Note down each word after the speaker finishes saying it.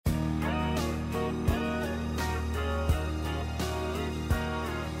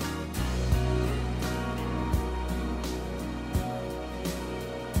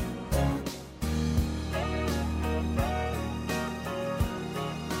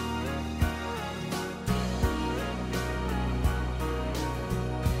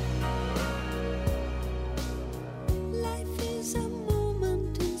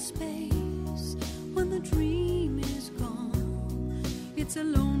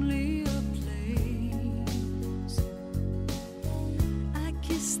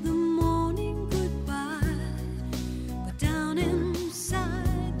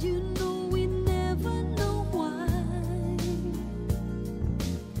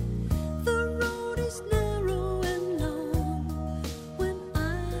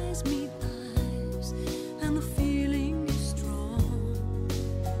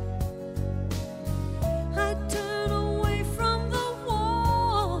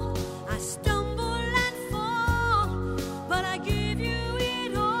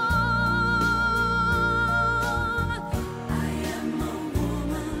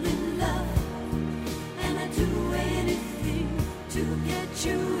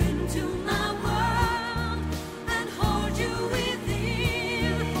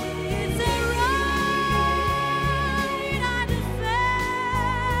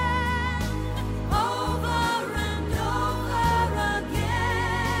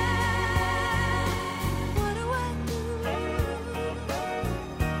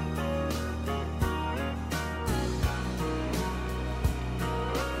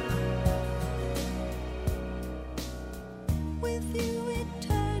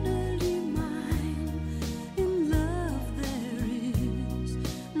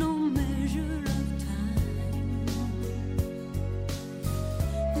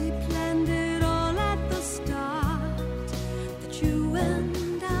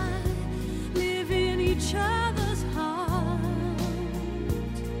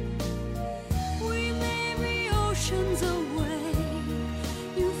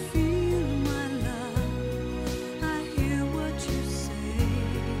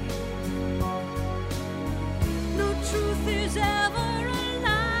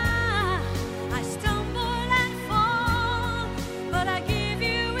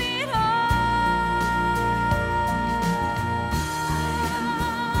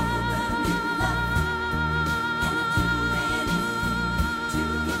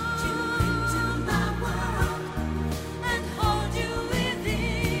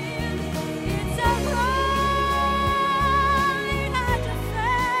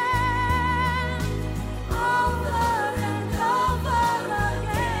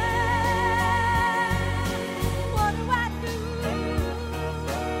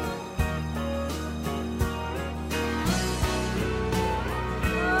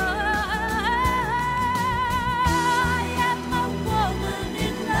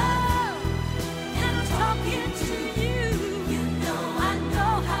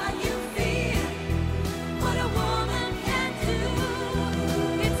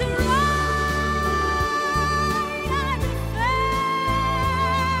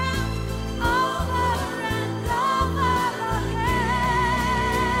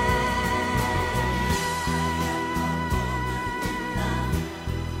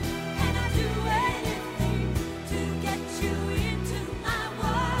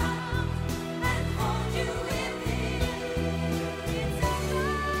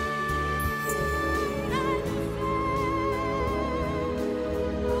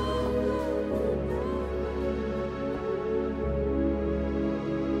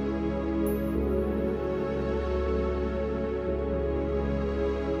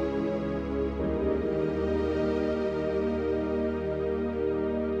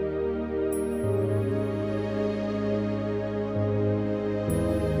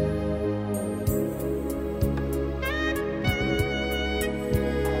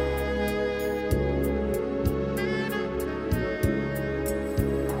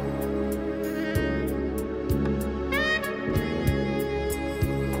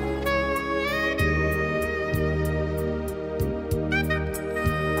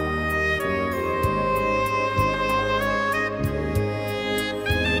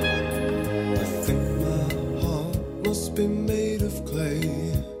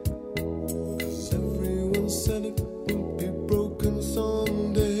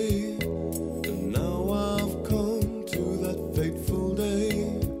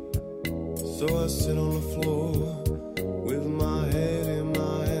So I sit on the floor with my head in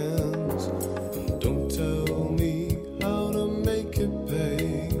my hands, and don't tell me how to make it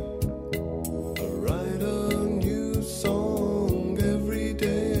pay. I write a new song every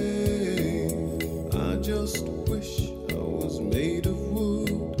day. I just wish I was made of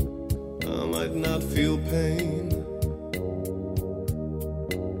wood. I might not feel pain,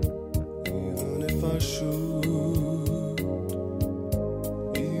 even if I should.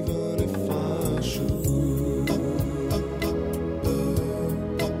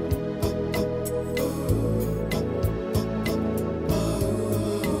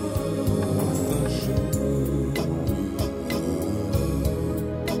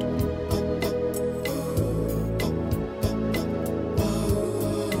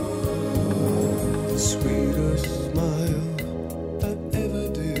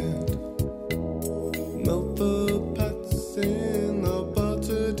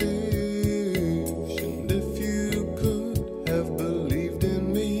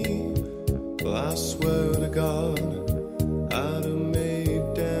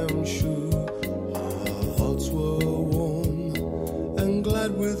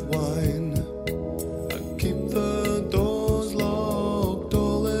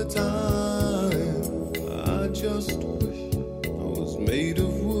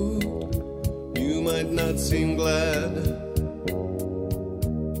 Seem glad,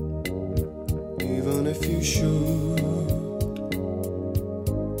 even if you should,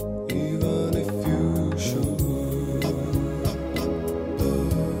 even if you should.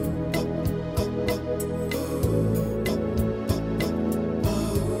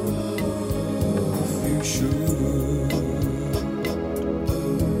 If you should.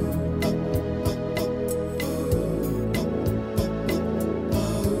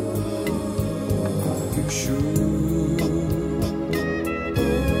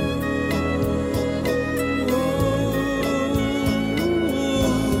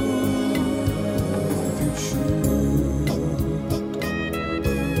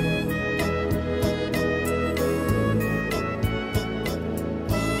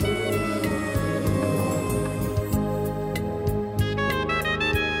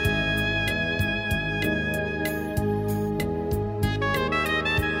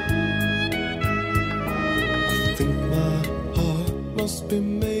 Must be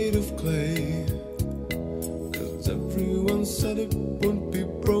made of clay, 'cause everyone said it would be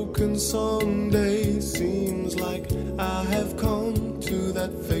broken someday. Seems like I have come to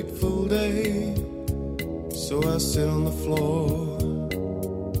that fateful day. So I sit on the floor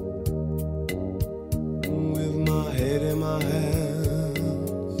with my head in my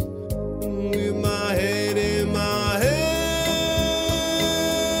hands, with my head in my hands.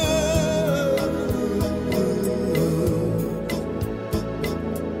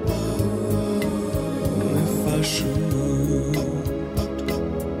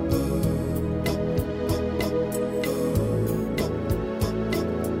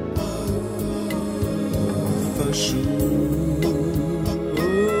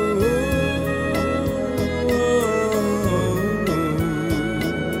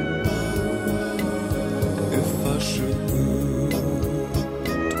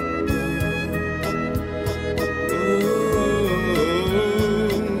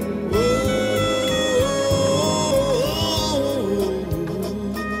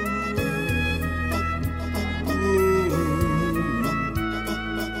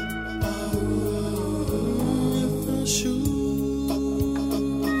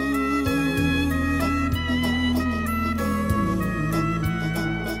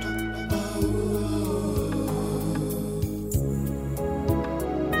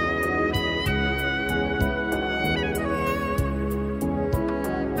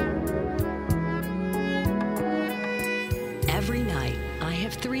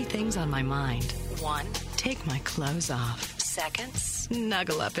 On my mind. 1, take my clothes off. 2,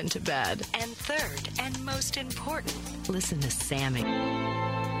 snuggle up into bed. And 3rd, and most important, listen to Sammy.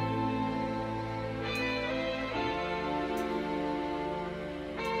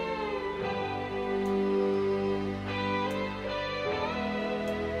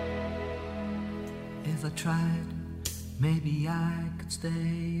 If I tried, maybe I could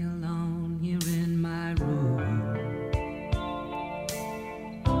stay alone here in my room.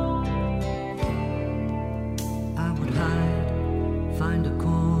 Find a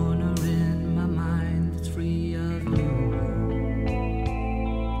corner in my mind that's free of you.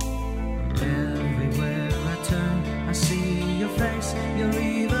 Everywhere I turn, I see your face. You're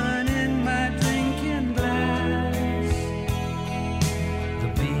even in my drinking glass. The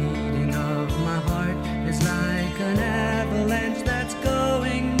beating of my heart is like an avalanche that's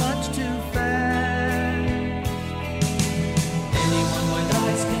going much too fast.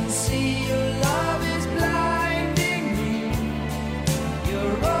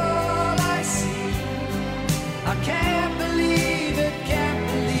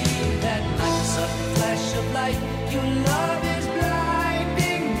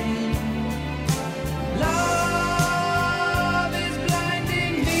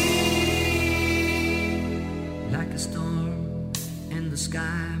 in the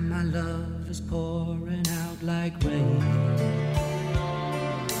sky, my love is pouring out like rain.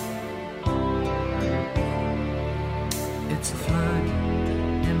 It's a flood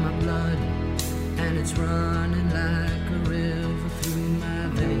in my blood, and it's running like a river through my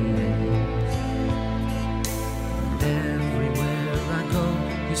veins. Everywhere I go,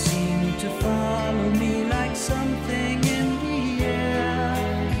 you seem to follow me like something in the air.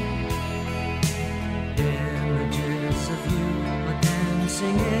 Images of you are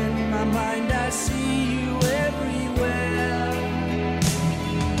dancing in my mind, I see you everywhere.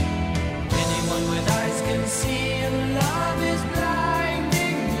 Anyone with eyes can see your love is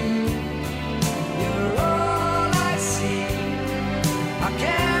blinding me. You're all I see. I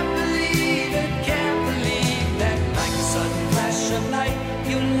can't believe it, can't believe that. Like a sudden flash of light,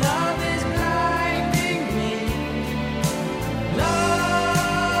 your love is blinding me.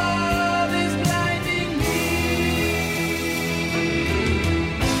 Love is blinding me.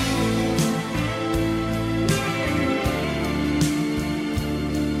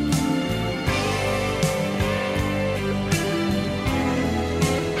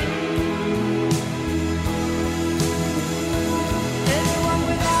 Anyone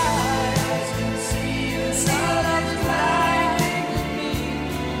with eyes can see your love is blinding me.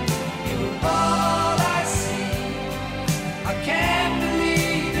 You're all I see. I can't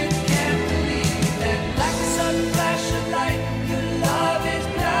believe it, can't believe that. Like a sudden flash of light, your love is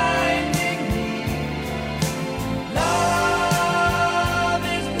blinding me. Love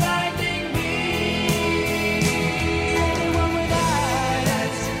is blinding me. Anyone with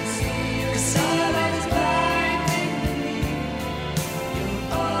eyes can see your love is blinding me. You're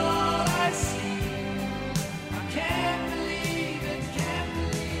all I see. I can't believe it, can't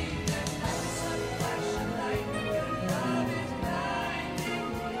believe that. Like a sudden flash of light, your love is blinding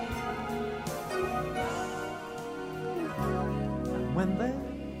me. When they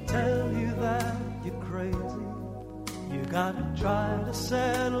tell you that you're crazy, you gotta try to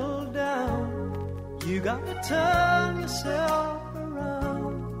settle down. You gotta turn yourself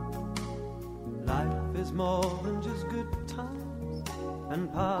around. Life is more than just good times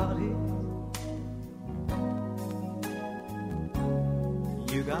and parties.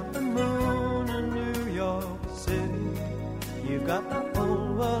 You got the moon in New York City. You got the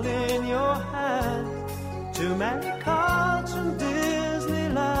whole world in your hands. Too many cards from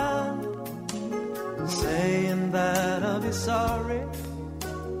Disneyland, saying that I'll be sorry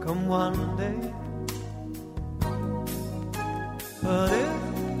come one day. But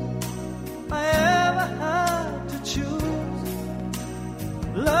if I ever had to choose,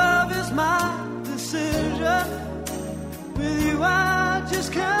 love is my decision. With you I just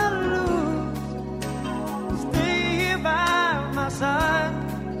can't lose. Stay here by my side.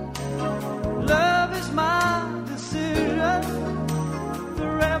 Love is my decision.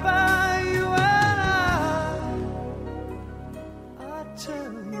 Forever you and I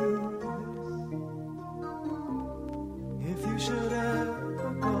tell you this. If you should ever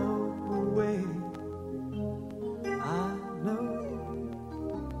go away, I know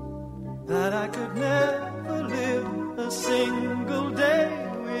that I could never live a single day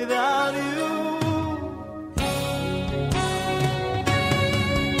without you.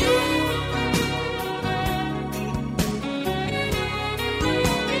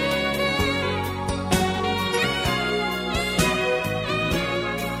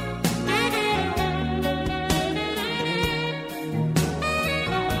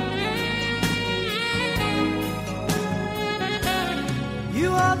 You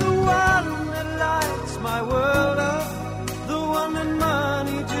are the one that lights my world up, the one that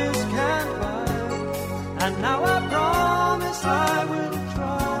money just can't buy. And now I promise I will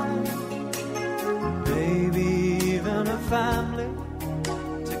try. Baby, even a family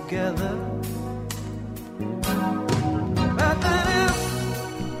together. But then if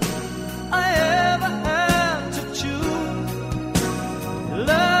I ever had to choose,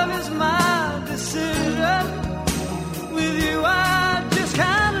 love is my decision. With you I just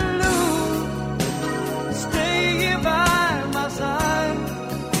can't lose. Stay here by my side.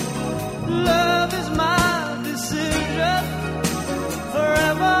 Love is my decision.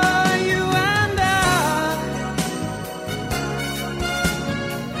 Forever you and I.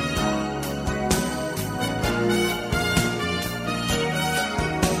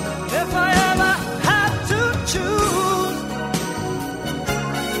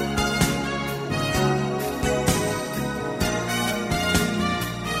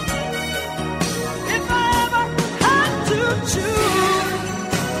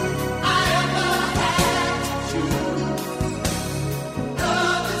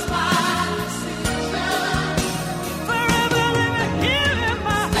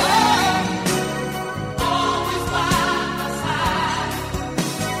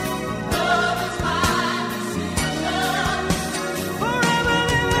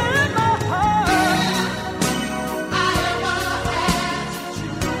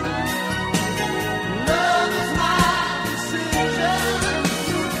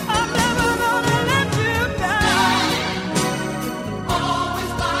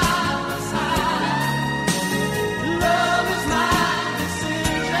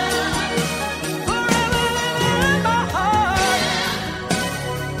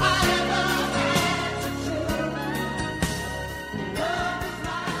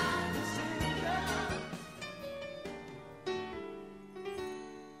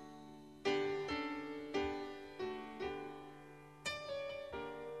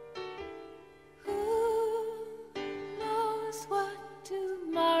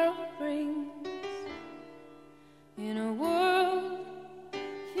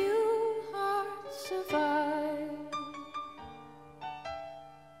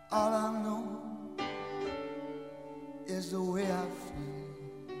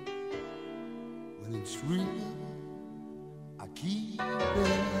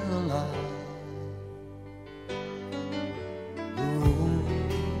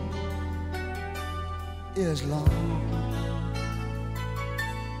 is long.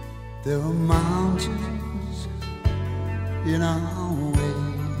 There are mountains in our way,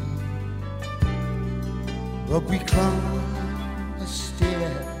 but we climb a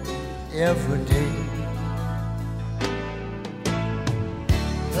stair every day.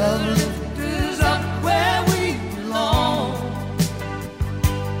 Love lift us up where we belong,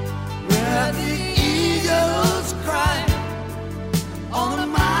 where the eagles cry on a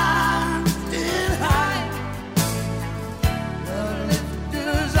mountain high. Love lift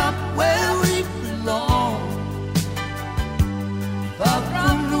us up where we belong, far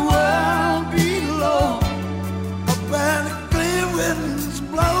from the world below, up where the clear winds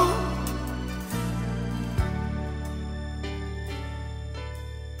blow.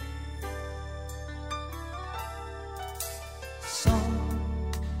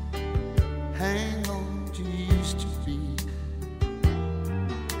 Hang on to used to be,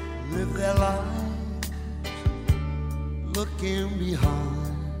 live their lives looking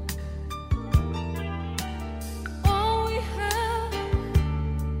behind. All we have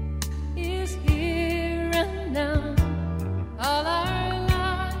is here and now. All our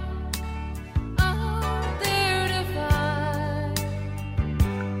lives are there to find.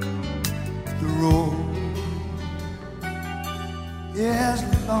 The road is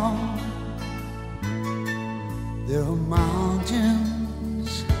long. There are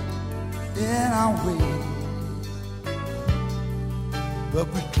mountains in our way, but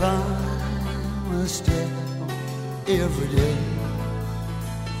we climb a step every day.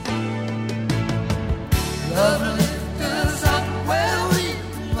 Love lifts us up where we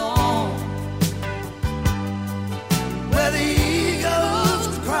belong, where the eagles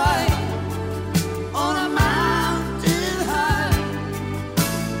cry on a mountain high.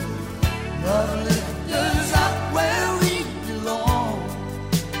 Love lifts us up where we belong,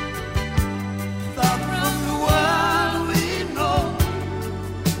 far from the world we know,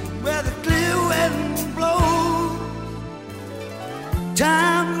 where the clear winds blow.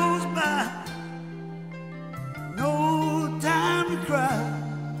 Time goes by, no time to cry.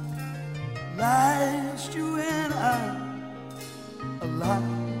 Life's you and I alive.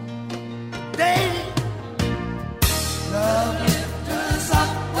 Day, love lifts us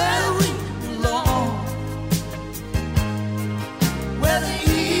up where we belong, where the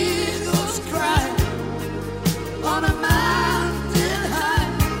eagles cry on a mountain high.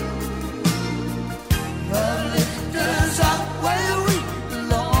 Love lifts us up where we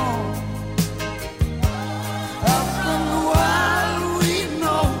belong, up from the world we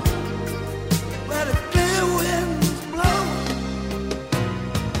know, where the clear winds blow.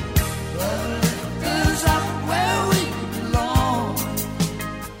 Love lifts us up where we belong,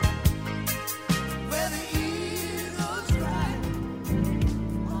 where the eagles cry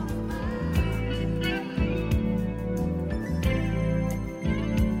on a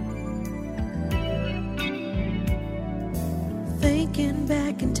Thinking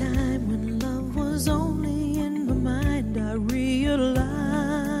back in time when love was only in my mind, I realized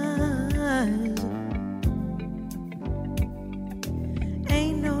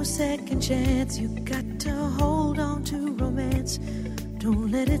ain't no second chance. You got to hold on to romance,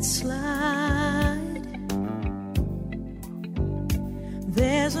 don't let it slide.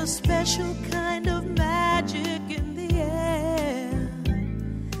 There's a special kind of magic in the air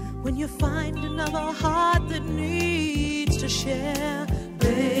when you find another heart that needs to share.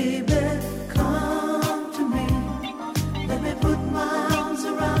 Baby, come to me, let me put my arms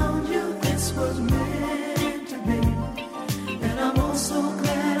around you. This was meant to be, and I'm also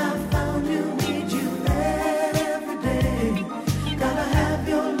glad I found you. Need you every day, gotta have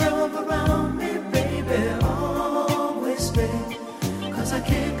your love around me, baby, always stay, 'cause I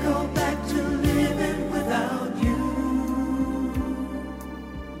can't go back to living without you.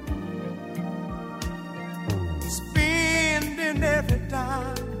 Spending every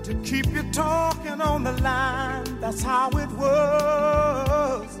dime to keep you talking on the line. That's how it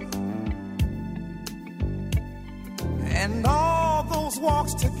was. And all those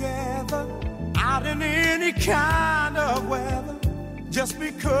walks together out in any kind of weather, just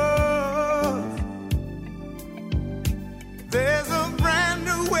because there's a brand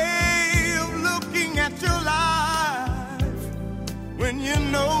new way of looking at your life when you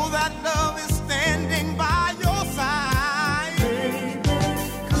know that love is standing by your side. Baby,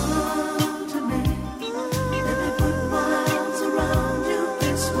 come to me, let me put my arms around you.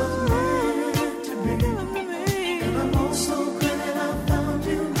 This was meant to be, and I'm also glad I found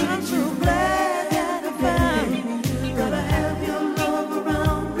you. I'm so glad that I found you. Gotta have your love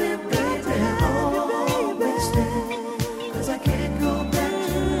around me, baby, always stay, 'cause I can't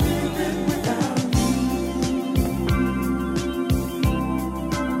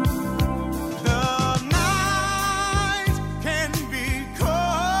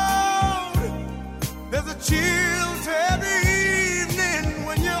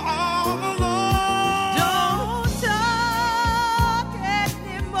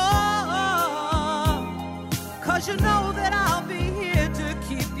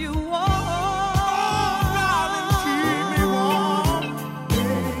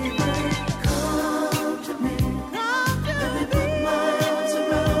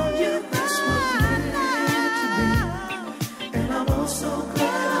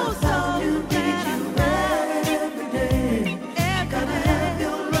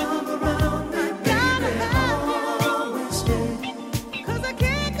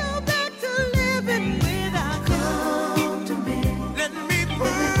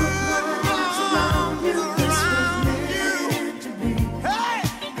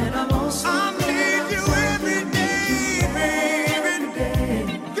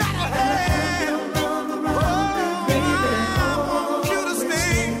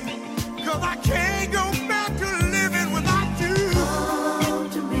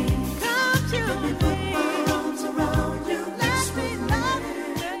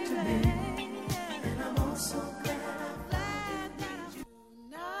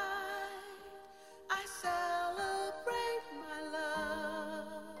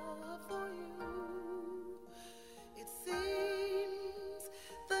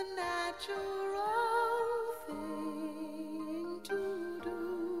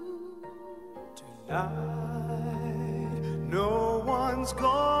No one's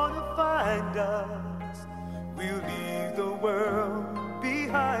gonna find us. We'll leave the world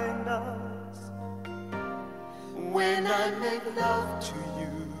behind us. When I make love to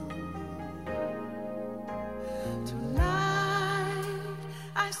you tonight,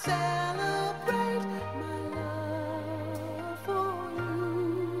 I celebrate my love for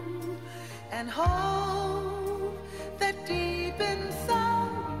you and hope that deep inside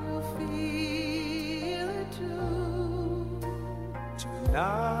you'll feel it too.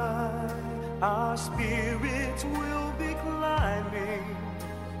 Tonight, our spirits will be climbing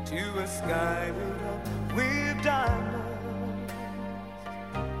to a sky lit up with diamonds.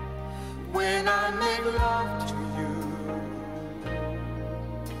 When I make love to you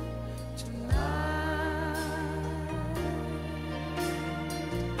tonight,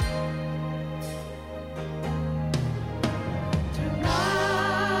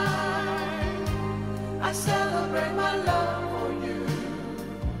 I celebrate my love for you,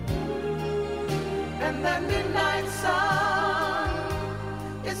 and that midnight sun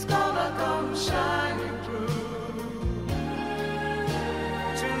is gonna come shining through.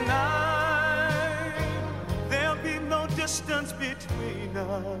 tonight, there'll be no distance between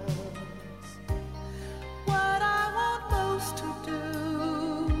us. What I want most to do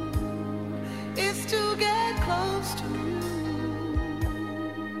is to get close to you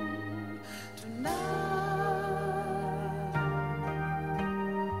tonight.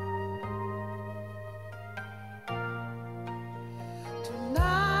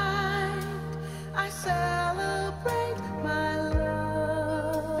 Tonight, I celebrate my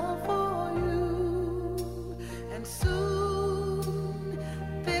love for you, and soon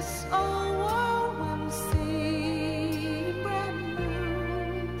this old world will seem brand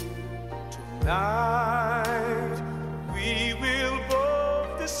new. Tonight, we will both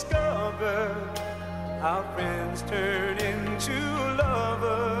discover our friends turn into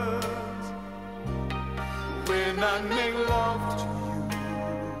lovers. When I make love to you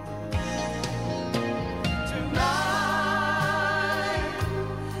tonight,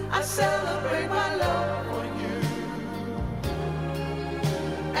 I celebrate my love for you,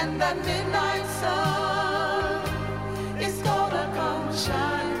 and that midnight sun is gonna come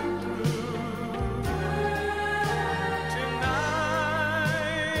shining through.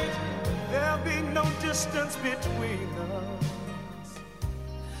 tonight, there'll be no distance between us.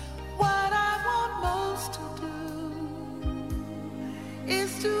 What I want most to do is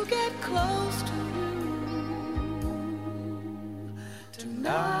to get close to you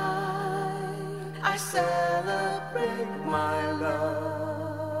tonight. I celebrate my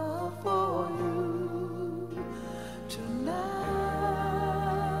love for you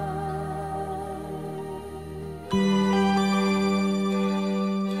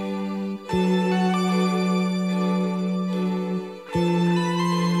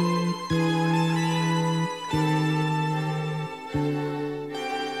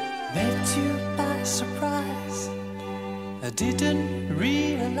Met you by surprise. I didn't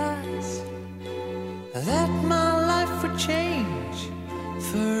realize that my life would change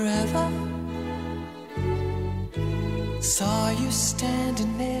forever. Saw you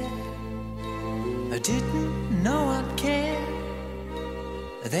standing there. I didn't know I'd care.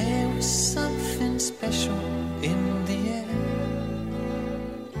 There was something special in the air.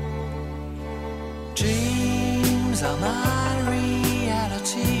 Dreams are my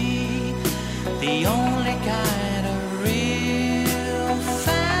reality, the only kind of real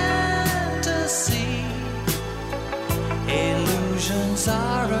fantasy. Illusions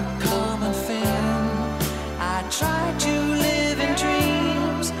are a common thing. I try to live in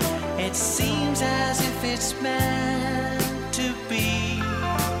dreams. It seems as if it's meant to be.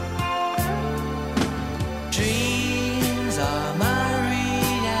 Dreams are my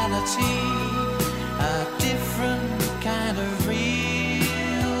reality, a different kind of reality.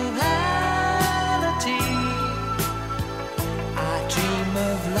 I dream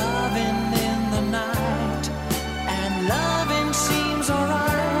of loving in the night, and loving seems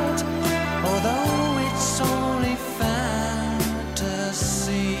alright, although it's only fantasy.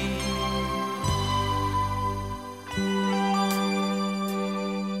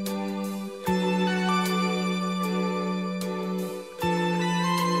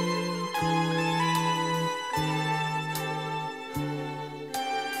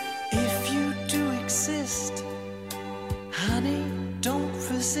 If you do exist, honey, don't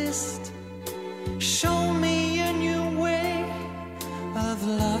resist. Show me a new way of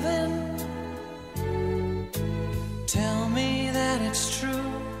loving. Tell me that it's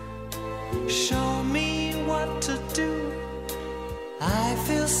true. Show me what to do. I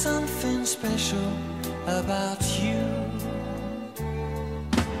feel something special about you.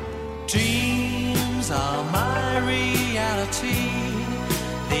 Dreams are my reality,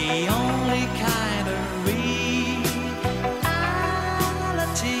 the only kind of reality.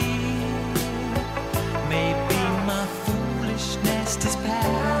 Maybe my foolishness is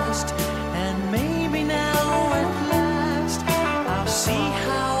past, and maybe now at last I'll see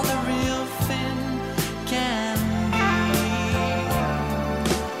how the real thing can be.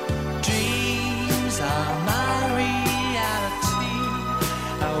 Dreams are my reality,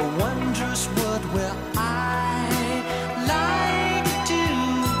 a wondrous world where I like to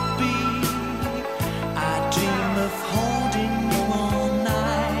be. I dream of holding you all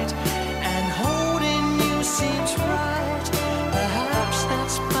night, and holding you seems right. Perhaps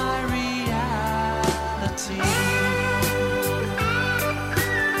that's my reality.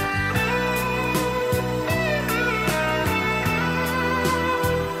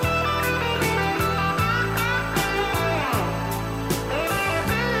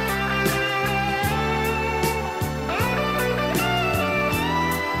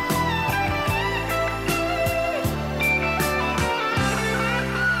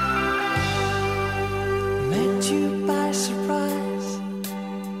 Met you by surprise.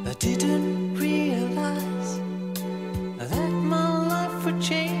 I didn't realize that my life would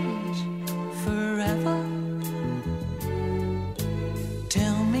change forever.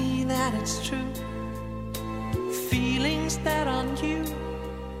 Tell me that it's true. Feelings that on you,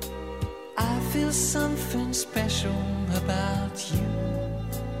 I feel something special about you.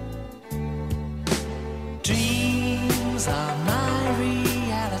 Dreams are my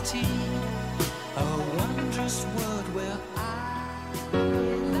reality, a wondrous world where I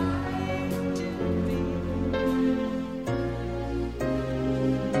like to be.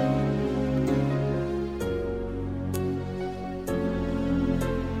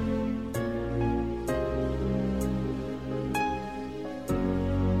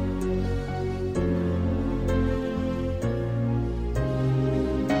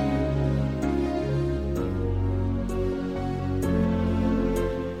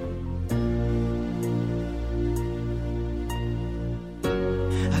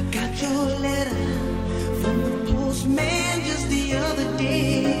 I got your letter from the postman just the other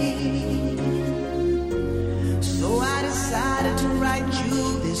day. So I decided to write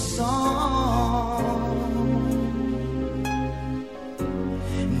you this song,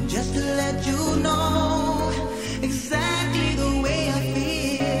 just to let you know exactly the way I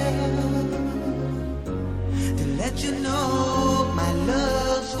feel, to let you know my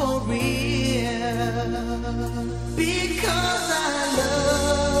love's for real. Because I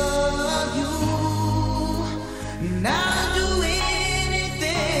love you, and I'll do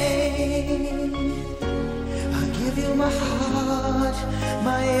anything. I'll give you my heart,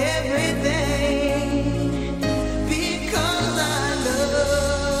 my everything. Because I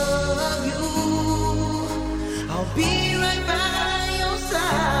love you, I'll be right by your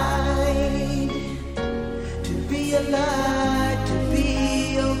side, to be a light, to be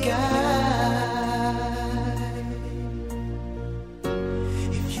your guide.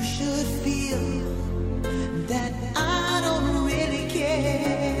 If you should feel that I don't really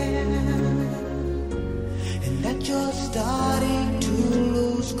care, and that you're starting to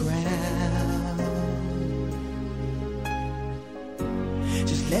lose ground,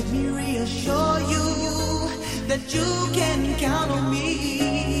 just let me reassure you that you can count on me,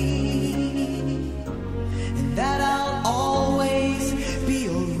 and that I'll always be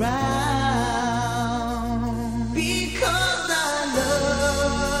around. Because I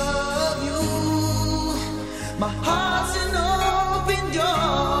love you, my heart's an open door.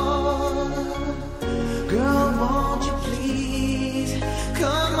 Girl, won't you please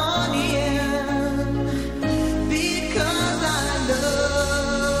come on in? Because I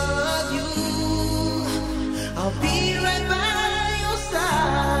love you, I'll be right by your side.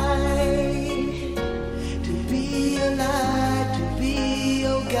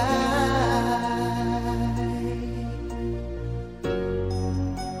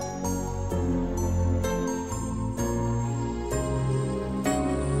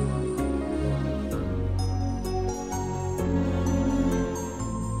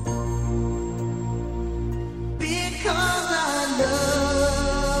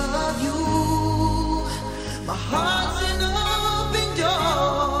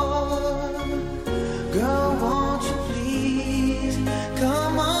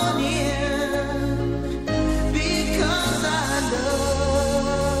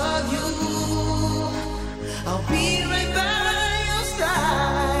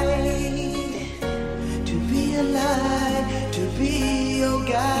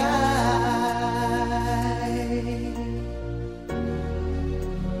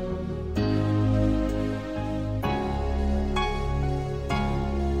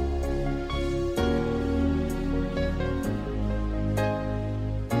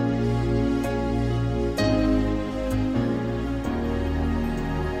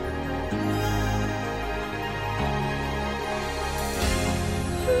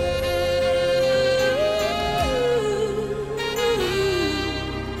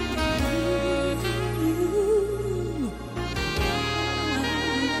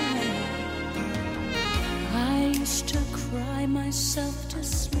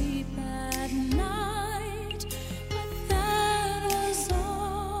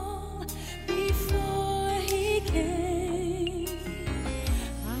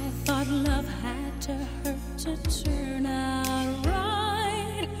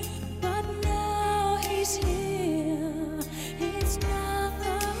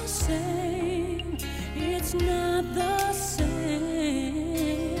 is not the same.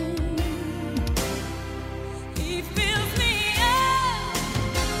 He fills me up,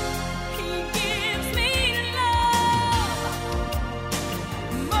 he gives me love,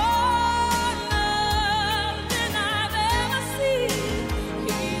 more love than I've ever seen.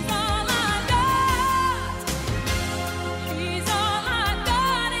 He's all I got, he's all I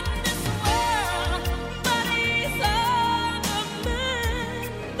got in this world, but he's all the man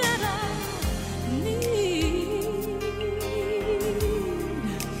that I need.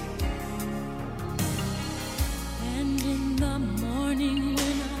 And in the morning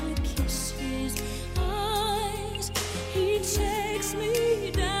when I kiss his eyes, he takes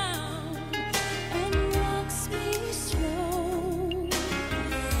me down and rocks me slow.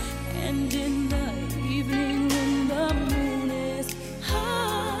 And in the evening when the moon is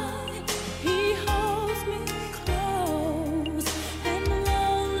high, he holds me close and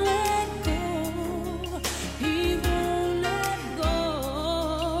won't let go. He won't let go.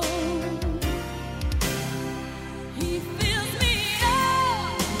 He fills me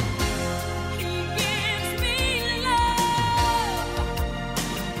up, he gives me love,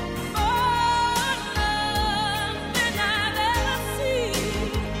 more love than I've ever seen.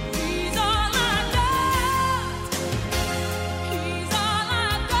 He's all I got, he's all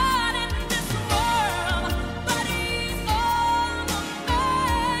I got in this world, but he's all the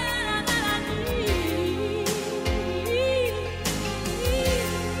man that I need.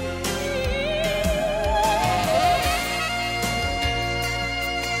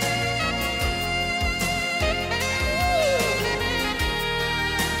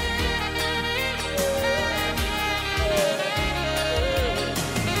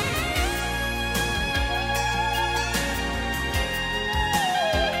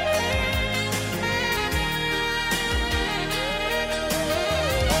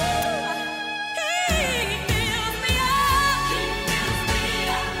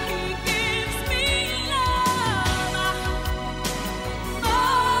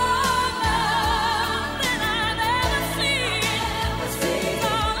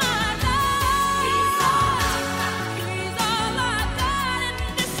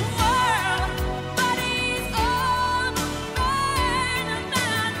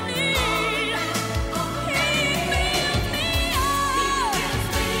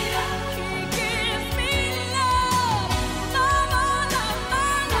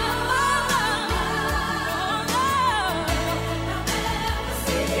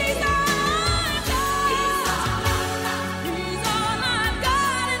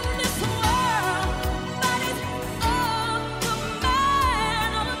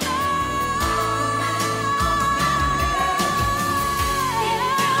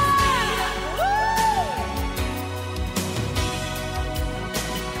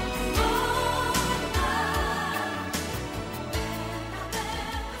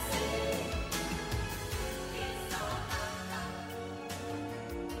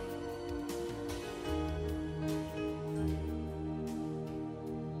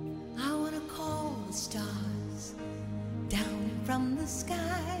 I wanna call the stars down from the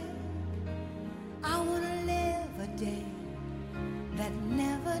sky. I wanna live a day that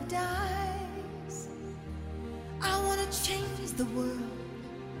never dies. I wanna change the world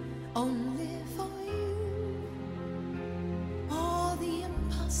only for you. All the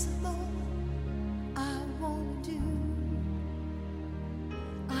impossible I won't do.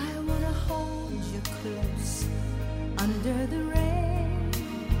 I wanna hold you close under the rain.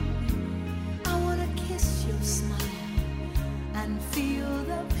 I wanna kiss your smile and feel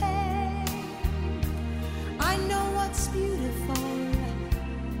the pain. I know what's beautiful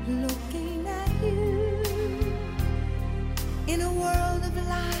looking at you. In a world of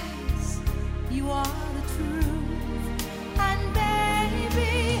lies, you are the truth. And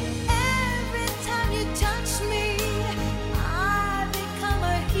baby, every time you touch me, I become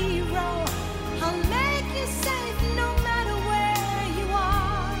a hero. I'll make you safe no matter where you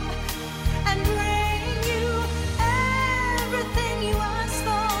are, and bring you everything you ask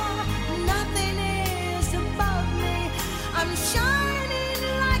for. Nothing is above me. I'm shining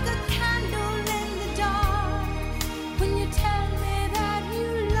like a candle in the dark when you tell me that you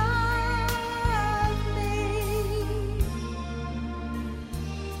love me.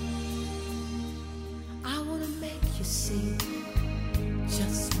 I wanna make you see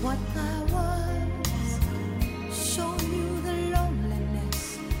just what I was, show you the loneliness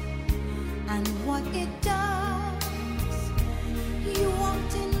and what it does. You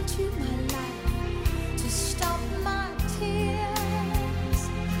walked into my life to stop my tears.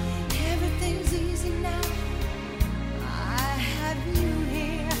 Everything's easy now, I have you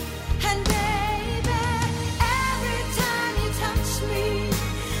here. And baby,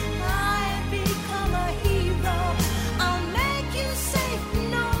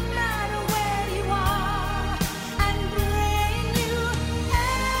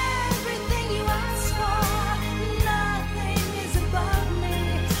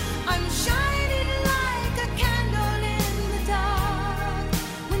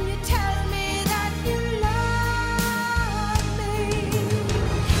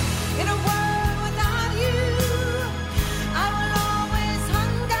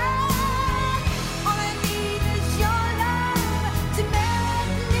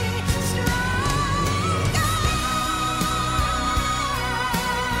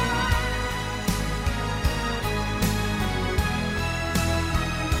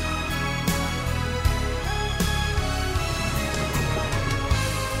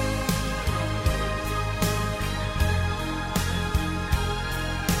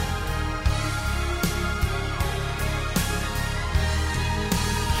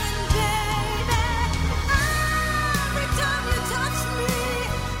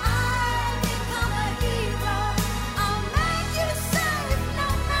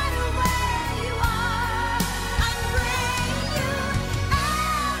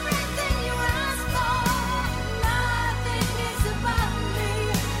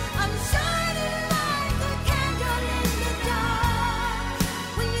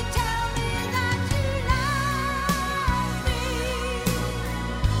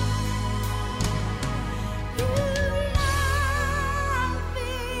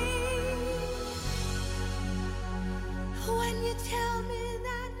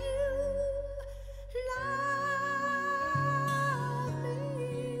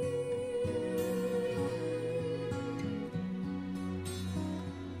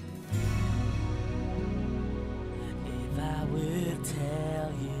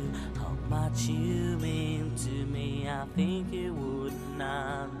 what you mean to me, I think you wouldn't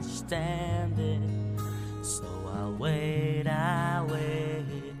understand it. So I wait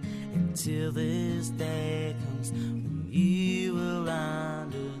until this day comes when you will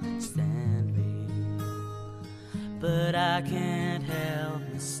understand me. But I can't help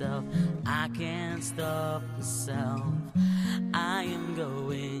myself, I can't stop myself, I am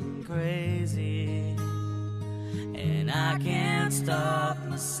going crazy. And I can't stop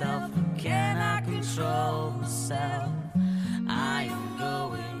myself, cannot control myself, I am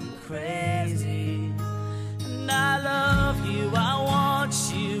going crazy. And I love you, I want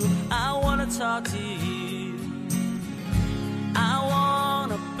you, I wanna talk to you, I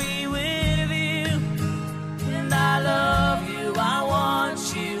wanna be with you. And I love you, I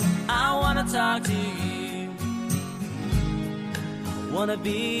want you, I wanna talk to you, I wanna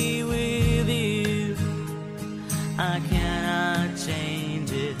be with you. I cannot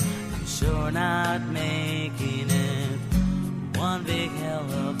change it, I'm sure not making it one big hell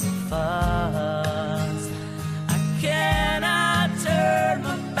of a fuss. I cannot turn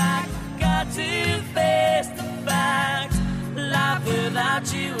my back, got to face the facts. Life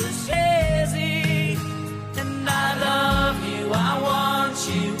without you is hazy. And I love you, I want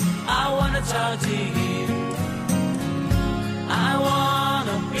you, I wanna talk to you, I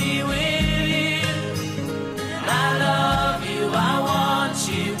wanna be with you. I love you, I want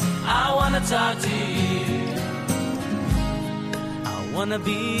you, I wanna talk to you, I wanna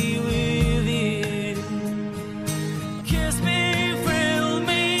be with you. Kiss me, thrill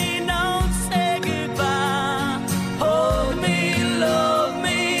me, don't say goodbye. Hold me, love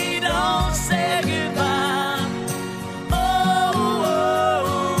me, don't say goodbye. Oh, oh,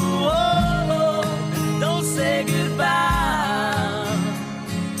 oh, oh, don't say goodbye.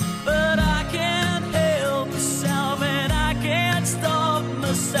 But I can't help myself and I can't stop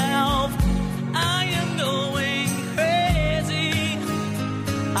myself, I am going crazy.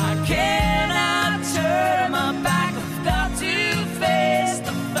 I cannot turn my back, I've got to face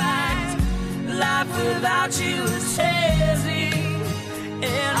the fact. Life without you is hazy.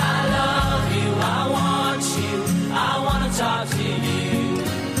 And I love you, I want you, I wanna talk to you,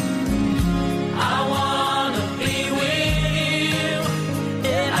 I wanna be with you.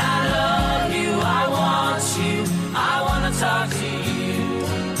 And I love you, I want you, I wanna talk to you,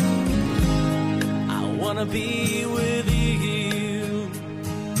 I wanna be with you.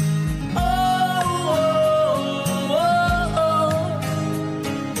 Oh, oh, oh, oh.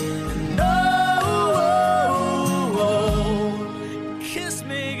 No, oh, oh. Kiss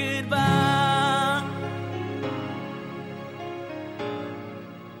me goodbye.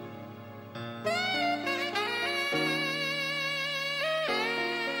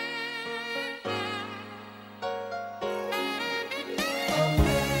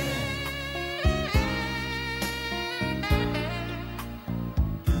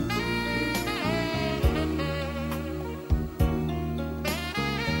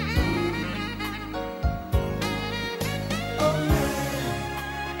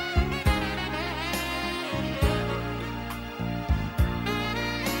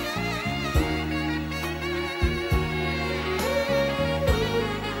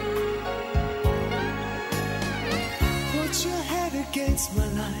 Put your head against my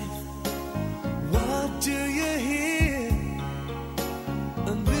life. What do you hear?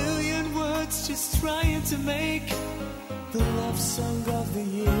 A million words just trying to make the love song of the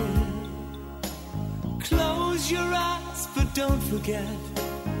year. Close your eyes, but don't forget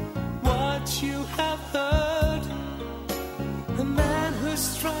what you have heard. A man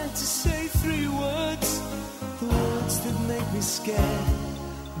who's trying to say 3 words, the words that make me scared.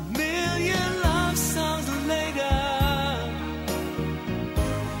 A million love songs later,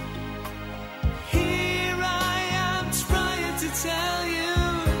 here I am trying to tell you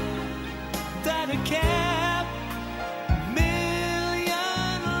that I care. A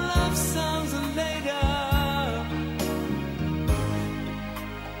million love songs later,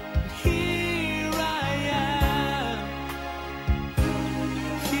 here I am,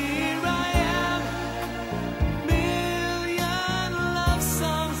 here I am. Million love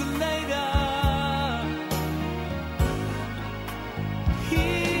songs later,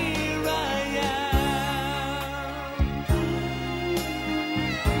 here I am.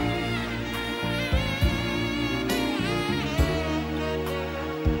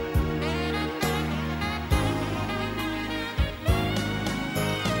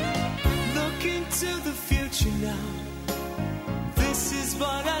 Look into the future now, this is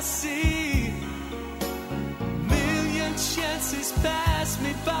what I see. Million chances pass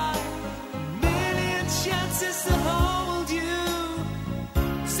me by, million chances to hold you.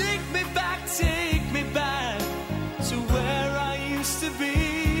 Take me back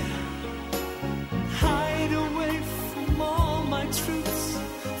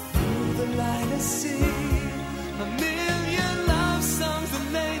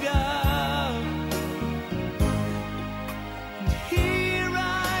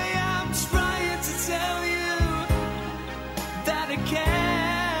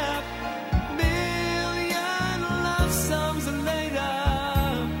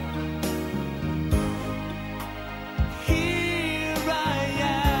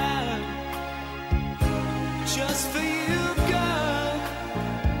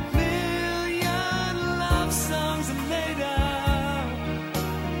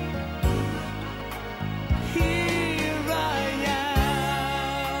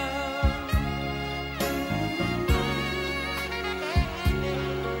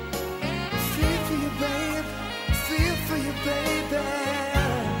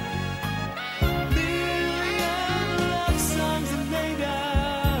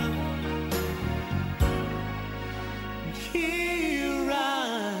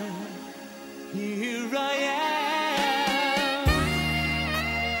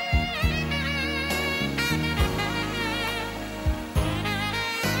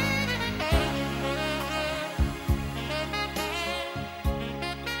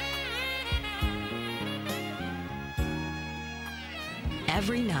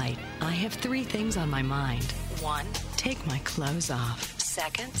Every night, I have three things on my mind. One, take my clothes off.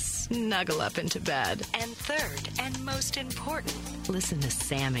 Second, snuggle up into bed. And third, and most important, listen to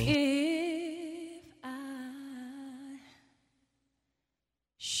Sammy. If I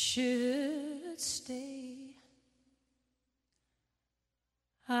should stay,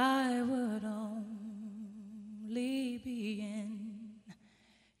 I would only be in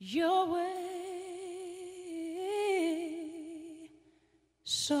your way.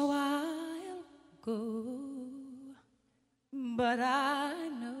 So I'll go, but I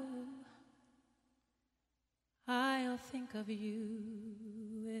know I'll think of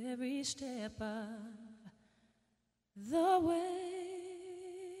you every step of the way.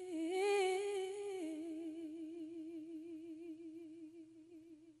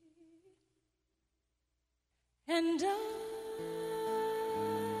 And I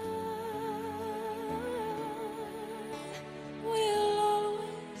will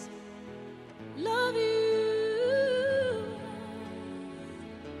always love you.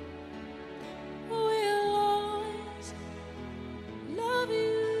 Will always love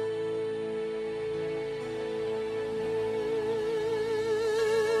you.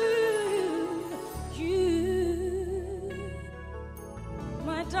 You,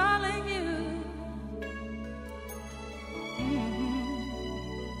 my darling, you.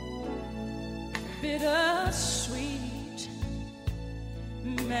 Bittersweet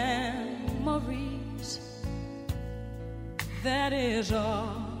memories, that is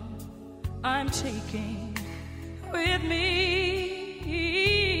all I'm taking with me.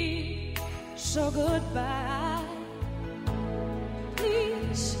 So goodbye,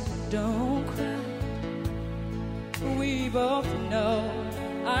 please don't cry. We both know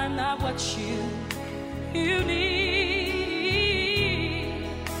I'm not what you need.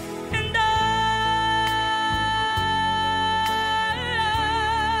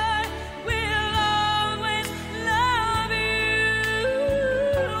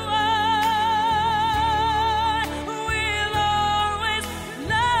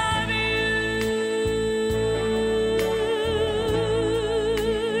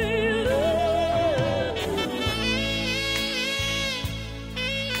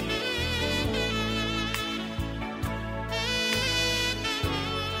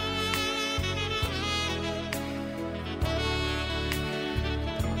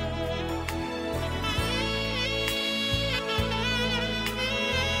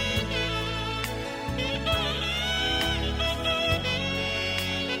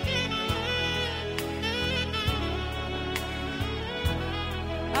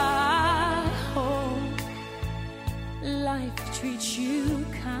 Treat you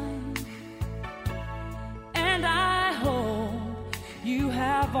kind, and I hope you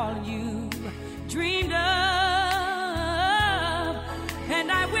have all you dreamed of,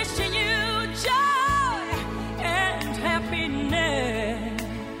 and I wish you joy and happiness,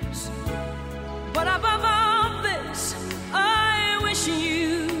 but above all this, I wish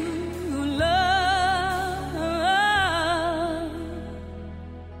you love.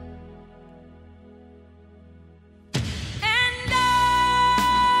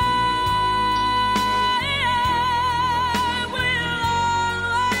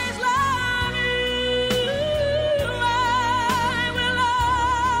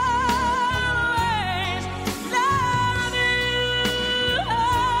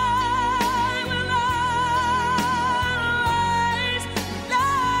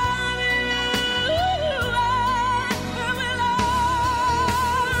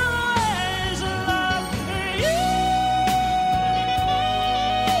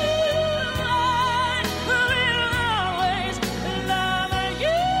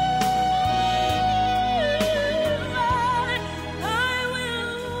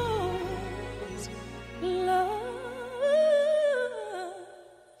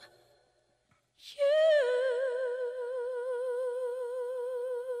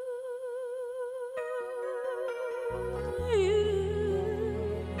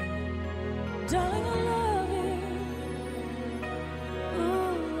 Darling, I love you. Oh,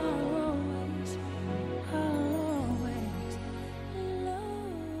 I'll always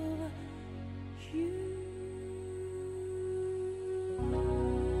love you.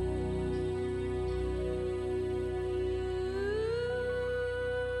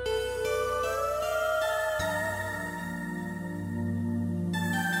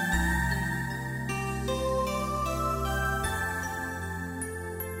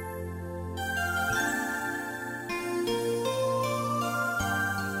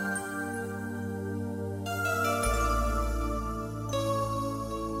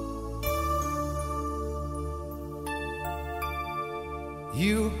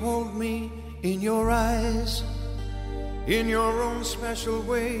 you hold me in your eyes, in your own special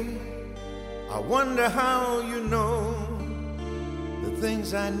way. I wonder how you know the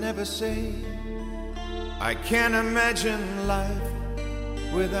things I never say. I can't imagine life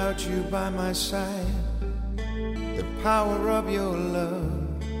without you by my side. The power of your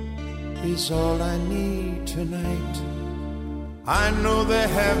love is all I need tonight. I know there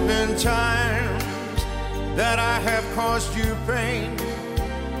have been times that I have caused you pain.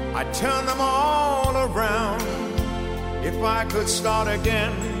 I turn them all around. If I could start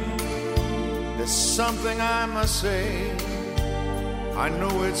again, there's something I must say. I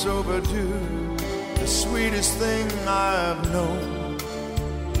know it's overdue. The sweetest thing I've known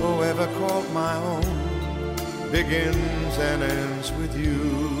or ever called my own begins and ends with you.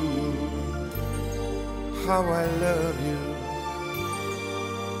 How I love you,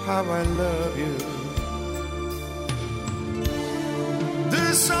 how I love you.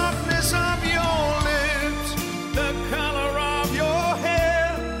 The softness of your lips, the color of your hair,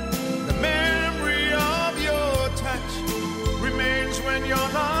 the memory of your touch remains when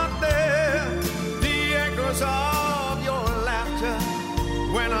you're not there. The echoes of your laughter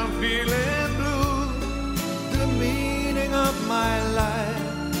when I'm feeling blue. The meaning of my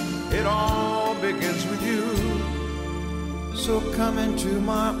life, it all begins with you. So come into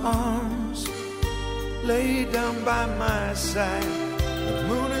my arms, lay down by my side. The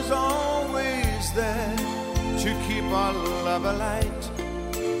moon is always there to keep our love alight.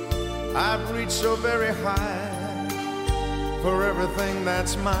 I've reached so very high for everything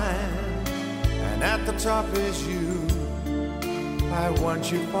that's mine, and at the top is you. I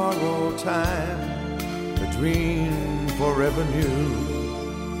want you for all time, a dream forever new.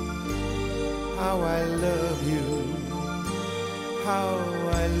 How I love you, how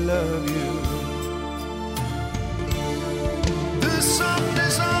I love you. The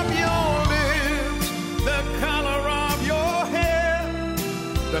softness of your lips, the color of your hair,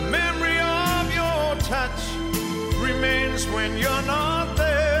 the memory of your touch remains when you're not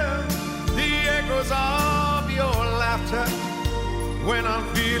there. The echoes of your laughter when I'm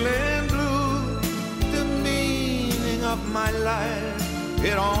feeling blue. The meaning of my life,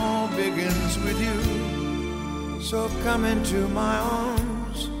 it all begins with you. So come into my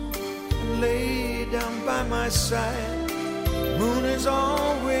arms and lay down by my side. Moon is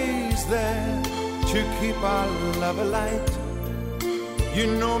always there to keep our love alight. You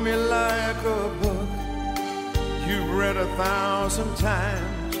know me like a book you've read 1,000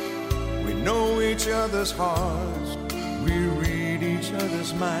 times. We know each other's hearts, we read each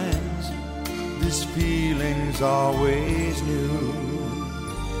other's minds. This feeling's always new.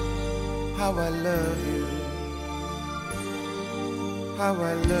 How I love you, how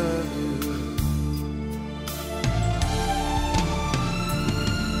I love you.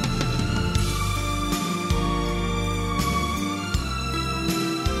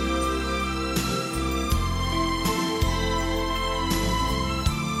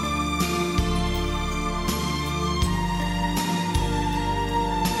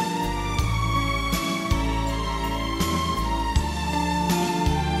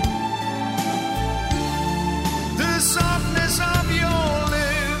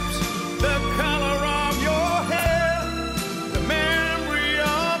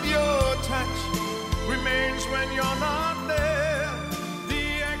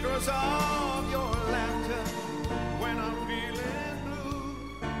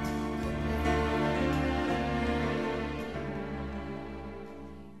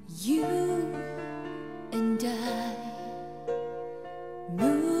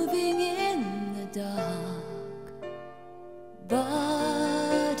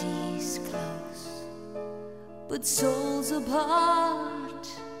 But souls apart,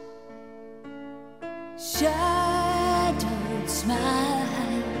 shadowed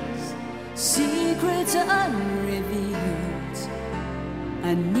smiles, secrets unrevealed.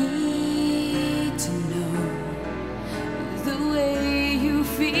 I need to know the way you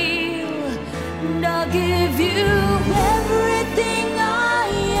feel, and I'll give you everything I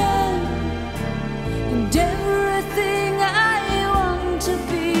am and everything I want to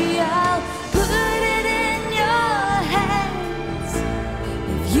be. I'll put it in your hands.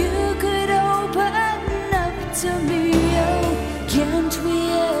 If you could open up to me, oh, can't we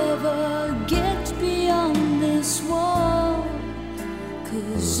ever get beyond this wall?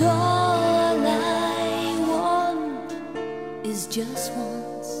 'Cause all I want is just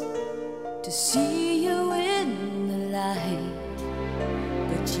once to see you in the light,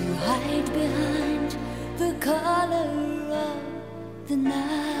 but you hide behind the color of the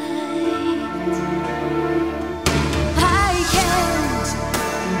night. I can't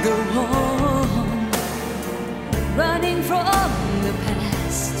running from the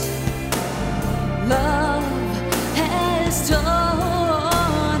past. Love has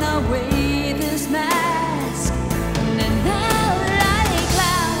torn away this mask, and now like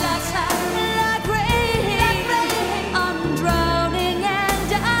clouds, like rain, I'm drowning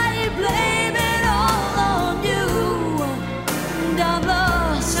and I blame it all on you. And I'm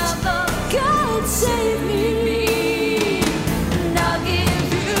lost, God save me. And I'll give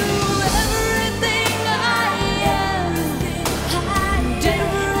you everything I am, and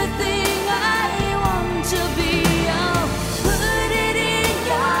everything I want to be. I'll put it in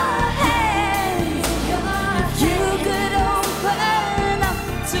your hands. If you could open up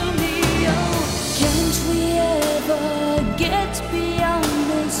to me, oh, can't we ever get beyond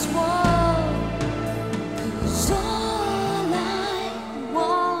this wall? 'Cause all I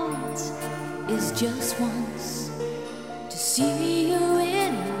want is just once to see you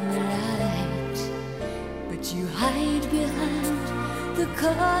in the light, but you hide behind the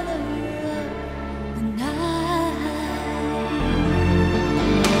color of the night.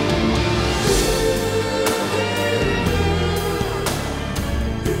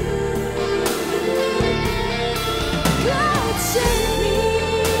 God save me.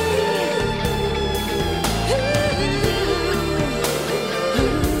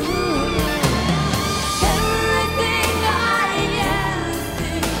 Everything I am,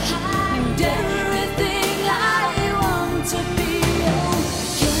 and everything I want to be. Oh,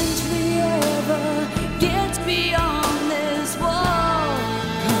 can't we ever get beyond this wall?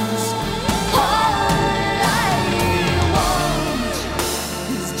 'Cause all I want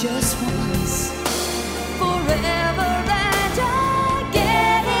is just once, forever and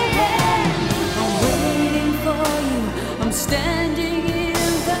again. I'm waiting for you, I'm standing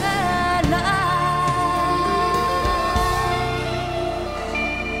in the light,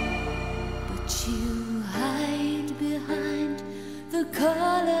 but you hide behind the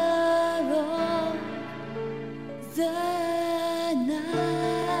color of the night.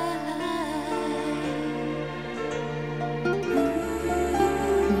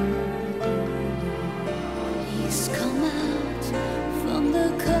 Please come out from the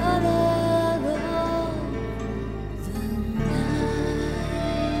color of the night.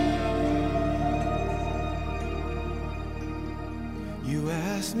 You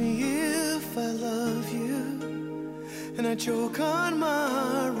ask me if I love you, and I choke on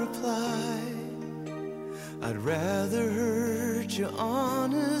my reply. I'd rather hurt you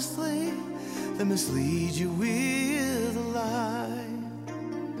honestly than mislead you with a lie.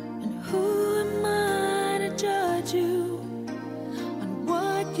 And who am I to judge you on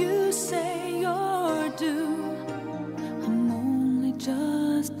what you say or do? I'm only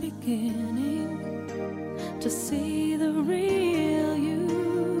just beginning to see the real you.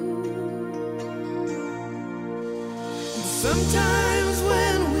 Sometimes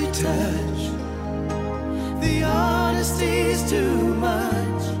when we touch, the honesty's too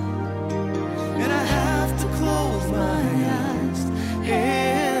much, and I have to close my eyes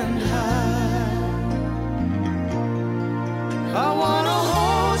and hide. I wanna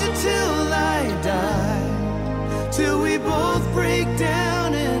hold you till I die, till we both break down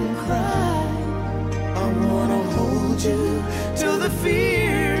and cry. I wanna hold you till the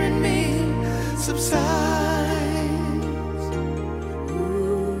fear in me subsides.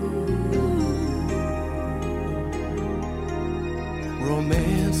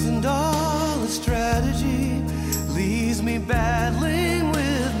 Romance and all its strategy leaves me battling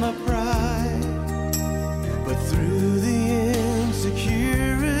with my pride, but through the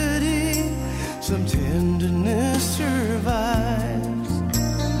insecurity, some tenderness survives.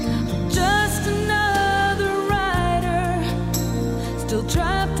 Just another rider, still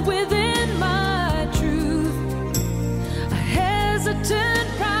trapped within my truth. A hesitant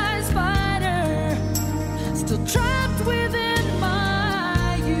prize fighter, still trapped within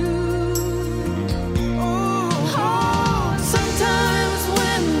my youth. Oh, sometimes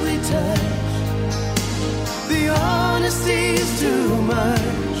when we touch, the honesty's too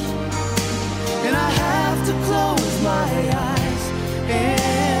much, and I have to close my eyes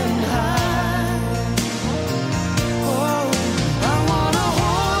and hide. Oh, I wanna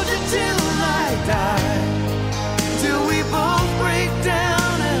hold you till I die, till we both break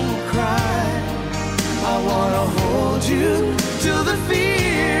down and cry. I wanna hold you till the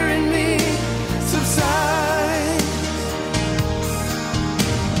fear in me subsides.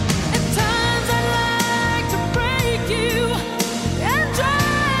 At times I like to break you and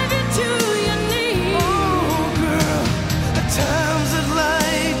drive you to your knees. Oh, girl, at times I'd like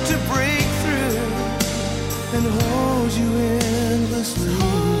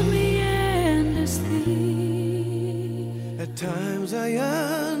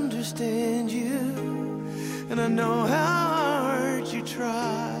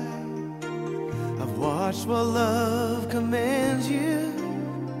while love commands you,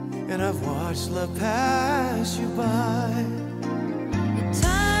 and I've watched love pass you by. At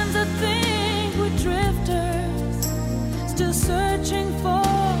times I think we're drifters, still searching for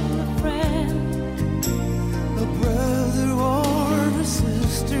a friend, A brother or a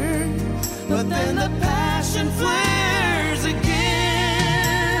sister, but then the passion flares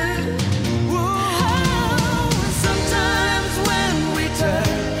again. Whoa. Sometimes when we touch,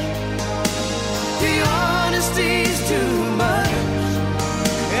 the honesty's too much,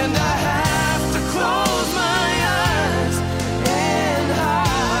 and I have to close my eyes and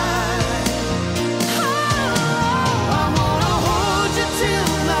hide. I wanna hold you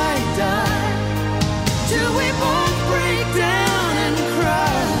till I die, till we both break down and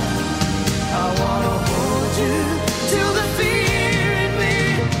cry. I wanna hold you till the fear in me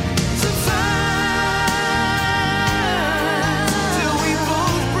subsides, till we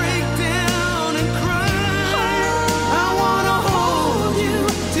both break down and cry. I wanna hold you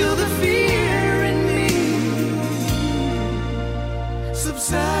till the fear in me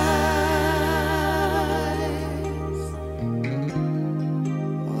subsides.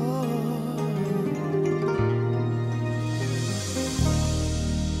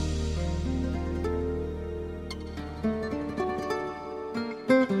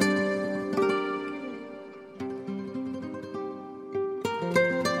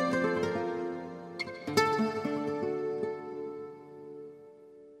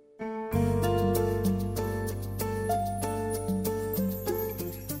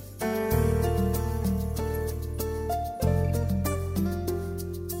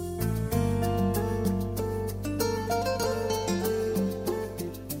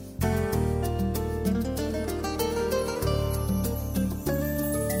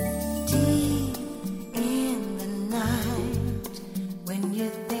 Deep in the night, when you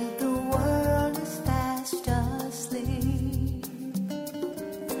think the world is fast asleep,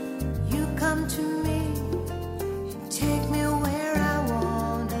 you come to me, take me where I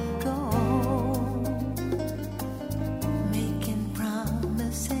wanna go, making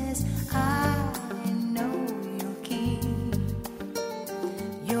promises I know you'll keep.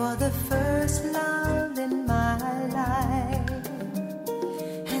 You're the first love in my life,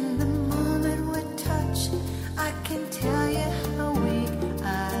 and the moment we touch, I can tell you how weak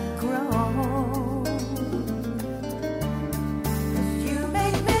I grow. 'Cause you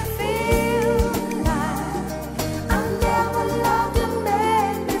make me feel like I've never loved a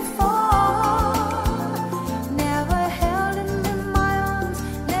man before, never held him in my arms,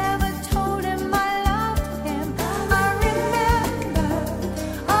 never told him I loved him. I remember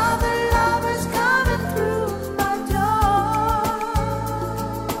all the love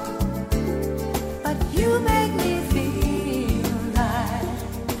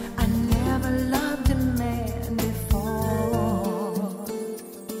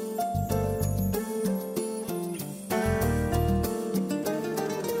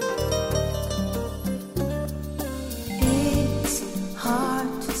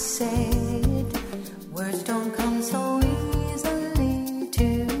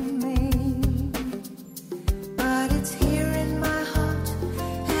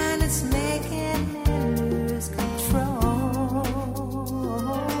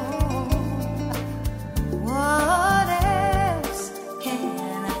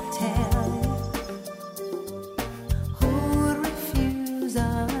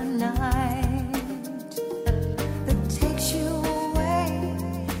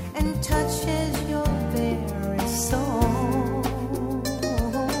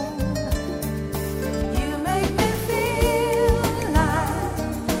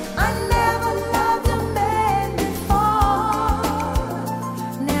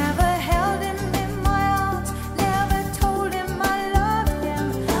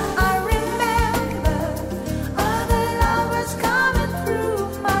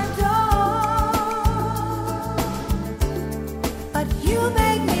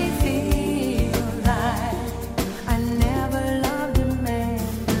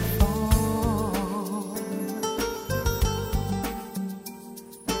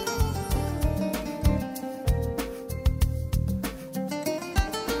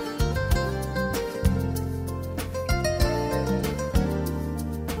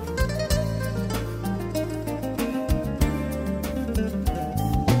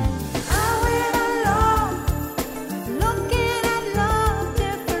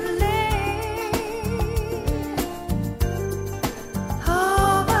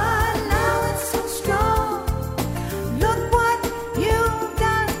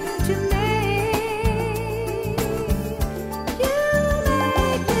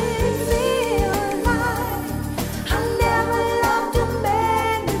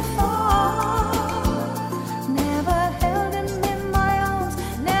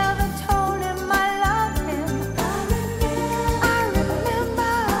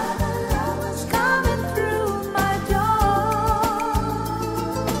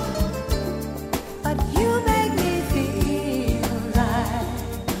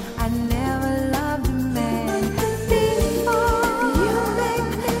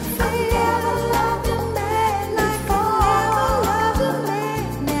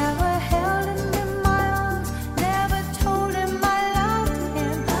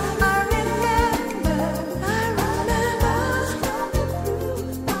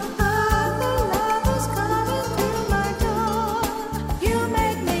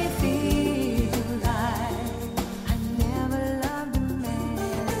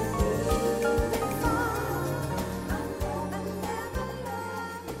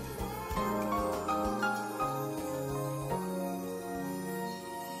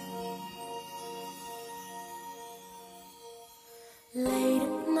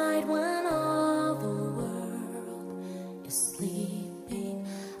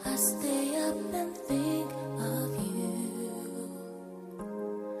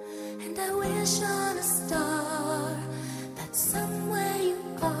wish on a star that somewhere you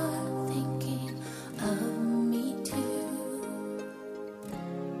are thinking of me too.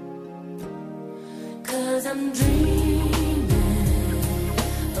 'Cause I'm dreaming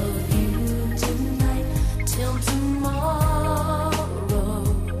of you tonight till tomorrow.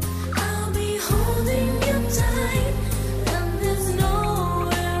 I'll be holding you tight, and there's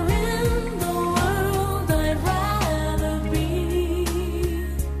nowhere in the world I'd rather be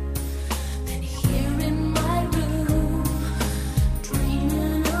than here in my room,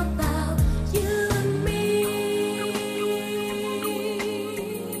 dreaming about you and me.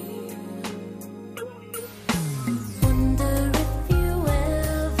 Wonder if you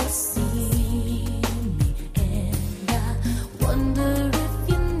ever see me, and I wonder if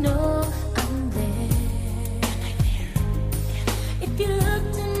you know I'm there. If you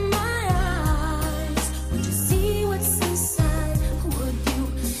looked in my eyes, would you see what's inside? Would you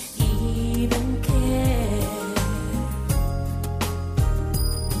even care?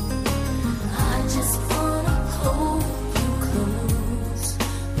 I just wanna hold you close,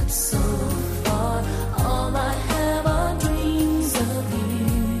 but so far all I have are dreams of you.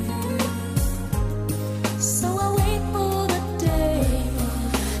 So I wait for the day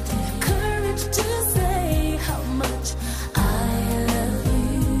to have courage to say how much I love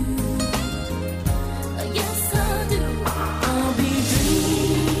you. Yes, I do. I'll be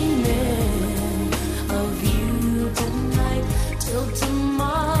dreaming of you tonight till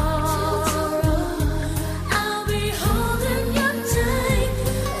tomorrow. I'll be holding you tight,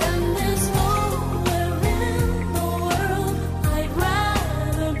 and there's nowhere in the world I'd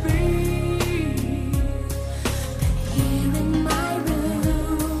rather be than here in my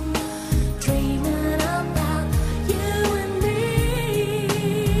room, dreaming about you and me.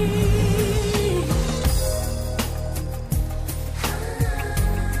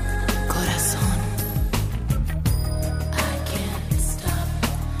 Corazón, I can't stop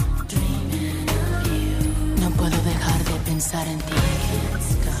dreaming of you. No puedo dejar de pensar en ti. Can't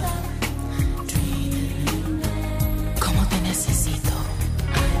stop dreaming. ¿Cómo te necesito?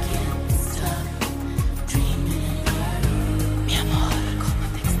 I can't stop dreaming. Mi amor, ¿cómo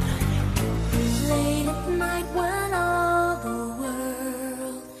te extraño? Late at night when all the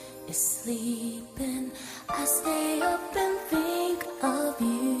world is sleeping, I stay up and think of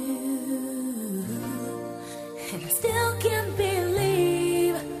you. And I still can't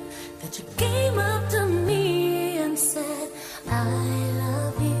believe that you came up to me and said, I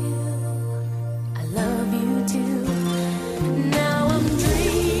love you. I love you too. Now I'm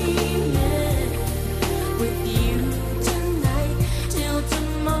dreaming with you tonight till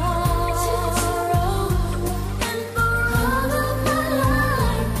tomorrow, and for all of my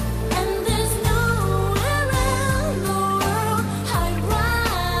life. And there's nowhere in the world I'd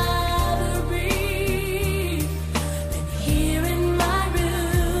rather be than here in my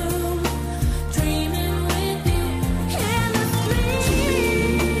room, dreaming with you in the street.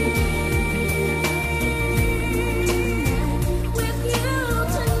 With you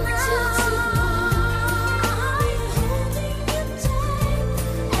tonight, holding you tight,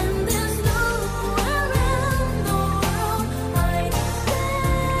 and there's nowhere in the world I'd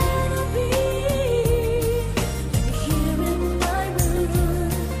rather be than here in my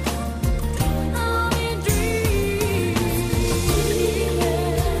room. I'll be dreaming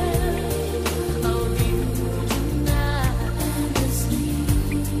of you tonight,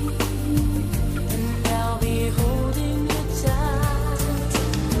 and I'll be holding you tight,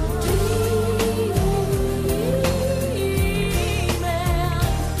 dreaming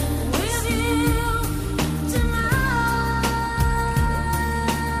with you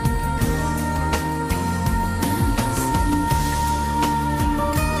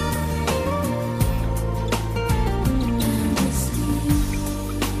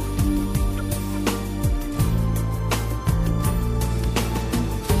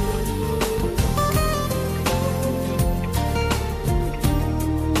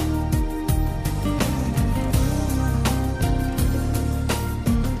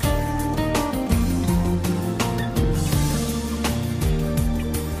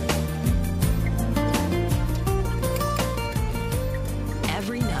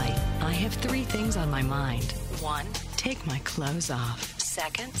Every night, I have three things on my mind. One, take my clothes off.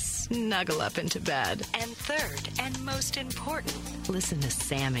 Second, snuggle up into bed. And third, and most important, listen to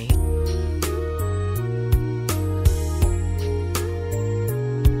Sammy.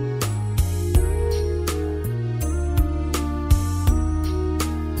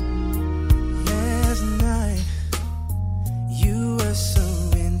 Last night, you were so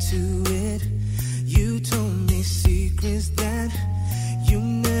into it. You told me secrets that you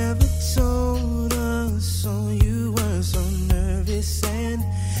never told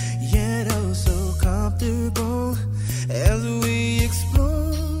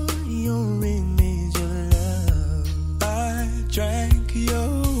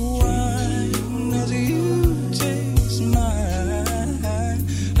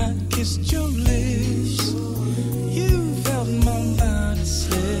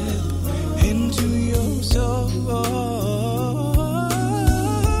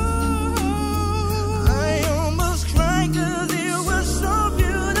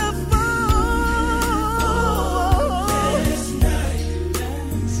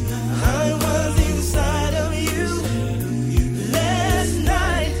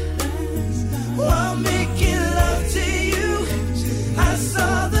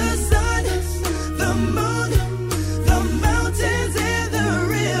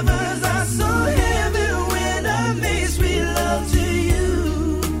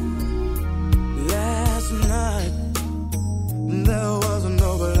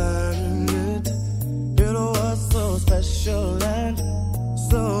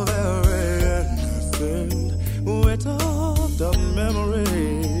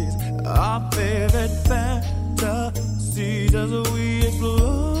our favorite fantasy as we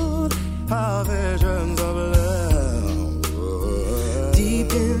explore our visions of love.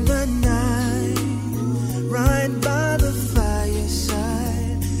 Deep in the night, right by the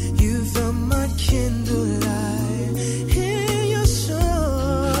fireside, you felt my candlelight in your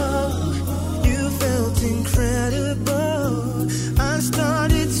soul. You felt incredible. I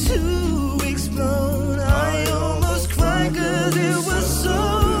started to explode. I almost cried 'cause it was so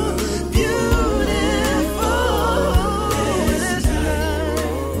beautiful. Last night,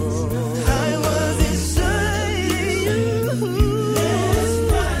 I was inside you.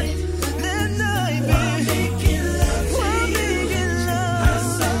 Last night, baby, we're making love. I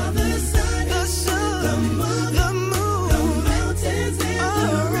saw the sun, the moon, the mountains and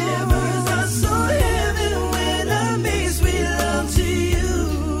the rivers. I saw heaven when I made sweet love to you.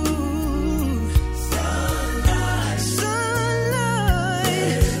 Sunlight,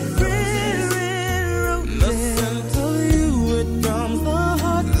 red roses. The scent of you, it calms the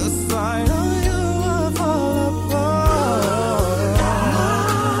heart. The sight of you, I fall apart.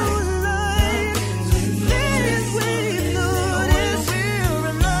 Moonlight, that is when you notice we're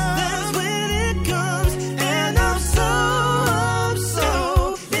in love. That's when it comes, and I'm so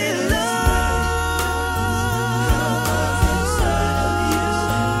in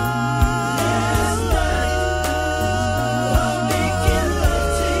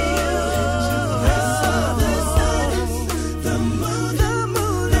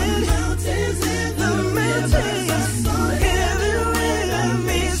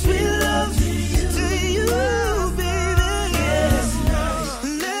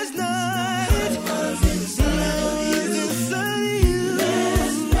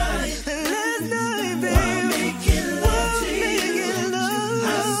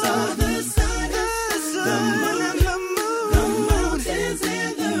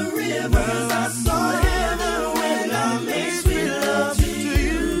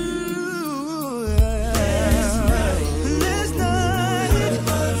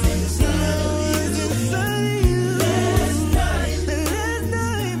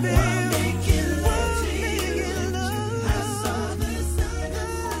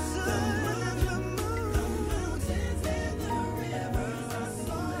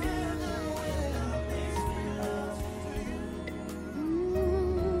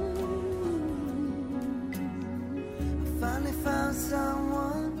finally found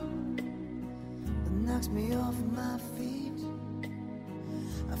someone that knocks me off my feet.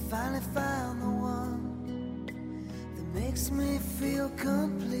 I finally found the one that makes me feel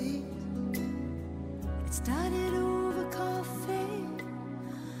complete. It started over coffee.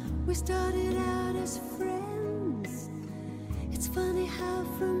 We started out as friends. It's funny how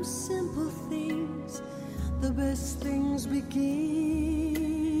from simple things the best things begin.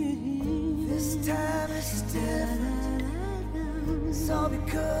 This time it's different. It's all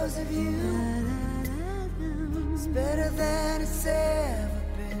because of you. It's better than it's ever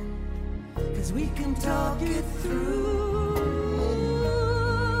been, 'cause we can talk it through.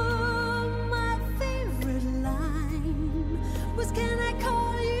 My favorite line was, "Can I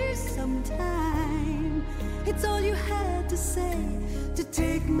call you sometime?" It's all you had to say To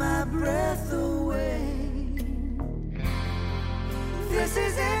take my breath away. This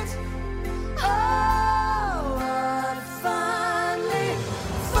is it. Oh, I finally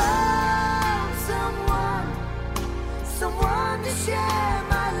found someone to share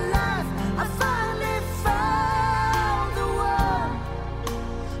my life. I finally found the one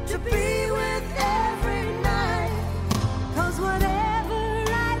to be with every night. 'Cause whatever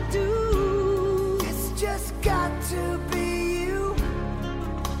I do, It's just got to be you.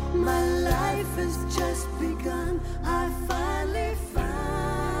 my life has just begun. I finally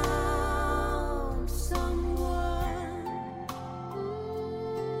found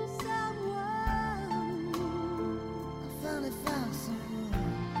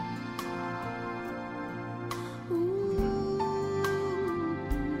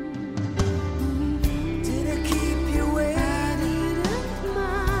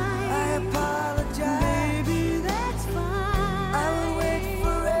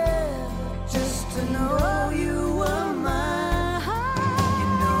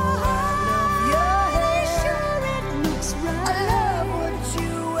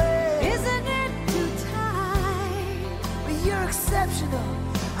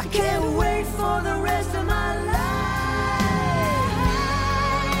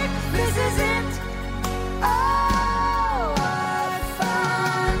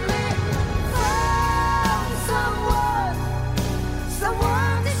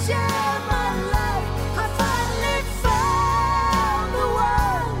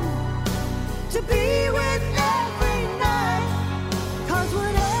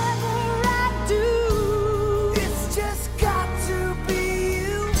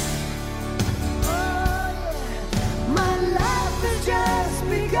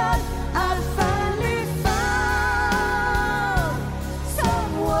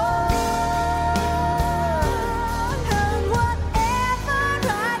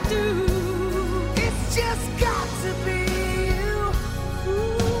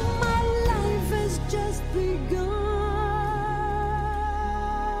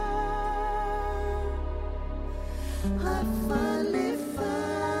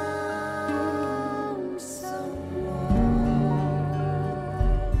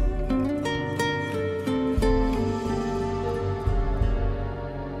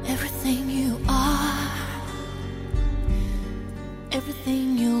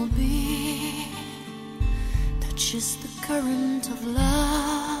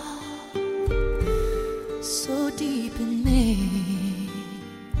me.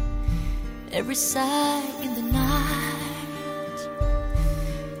 Every sigh in the night,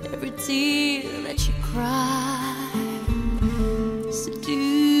 every tear that you cry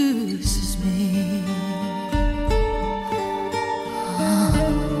seduces me.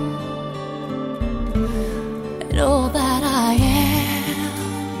 And all that I am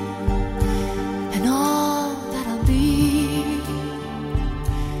and all that I'll be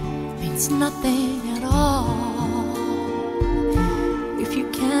means nothing at all if you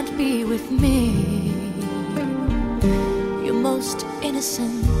can't be with me. Your most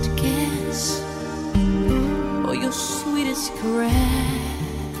innocent kiss or your sweetest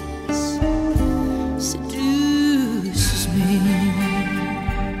caress seduces me.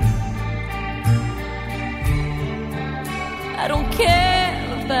 I don't care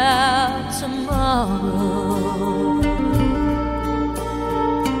about tomorrow.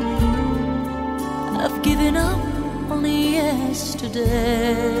 I've given up on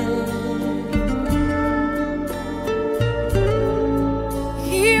yesterday.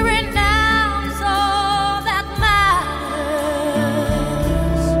 Here and now is all that matters.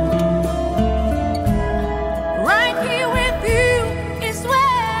 Right here with you is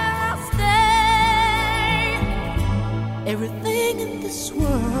where I'll stay. Everything in this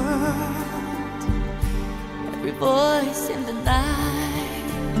world, every voice in the night,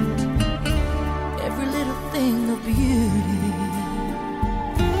 every little thing of beauty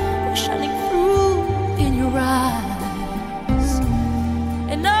shining through in your eyes,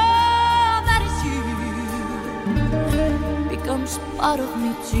 and all that is you becomes part of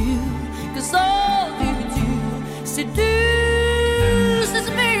me too, 'cause all you do seduces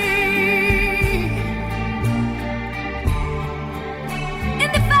me.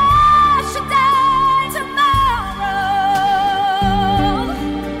 And if I should die tomorrow,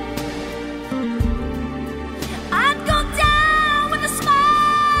 I'd go down with a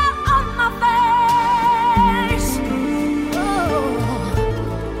smile on my face. Oh,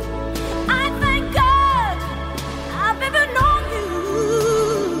 I thank God I've ever known you.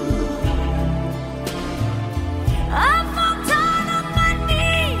 I fall down on my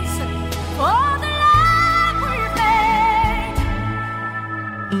knees for the love we've made.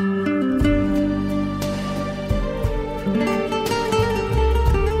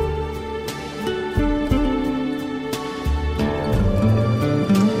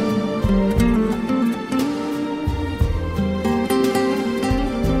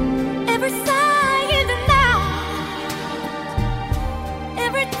 Every sigh in the night,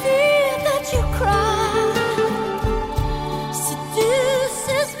 every tear that you cry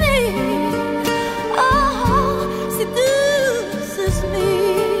seduces me. Oh, seduces me.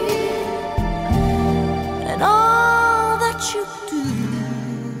 And all that you do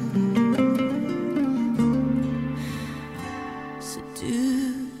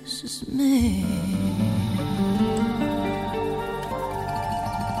seduces me.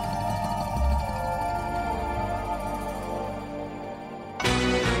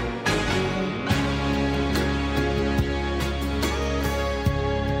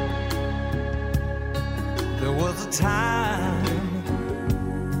 There was a time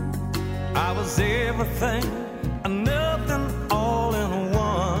I was everything and nothing all in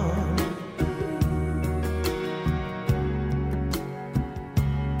one.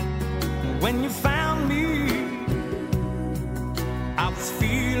 When you found me, I was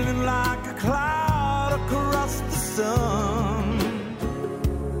feeling like a cloud across the sun.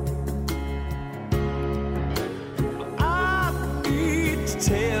 I need to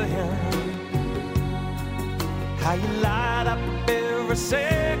tell you how you light up every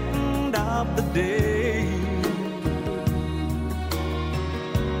second of the day.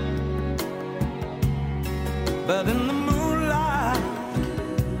 But in the moonlight,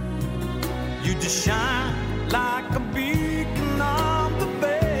 you just shine like a beacon on the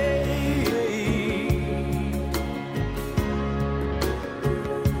bay.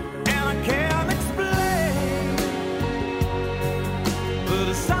 And I can't explain, but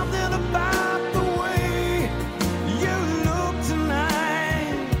there's something about the way you look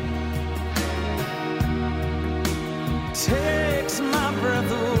tonight takes my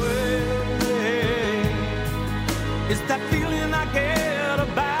breath away. It's that feeling I get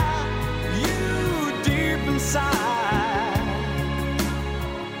about you deep inside,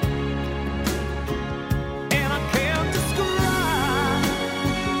 and I can't describe,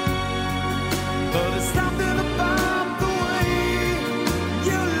 but it's something about the way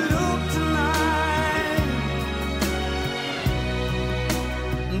you look tonight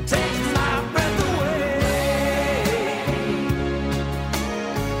and takes my breath away.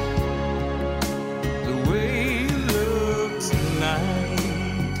 The way you look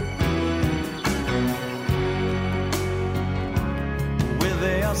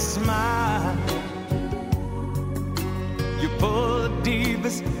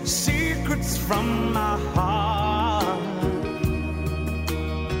secrets from my heart.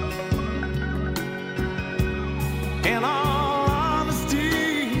 In all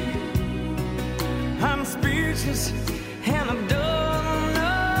honesty, I'm speechless and I don't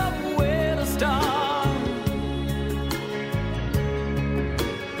know where to start.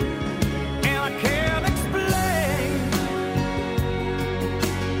 And I can't explain,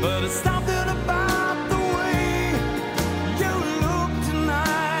 but it's something about the way you look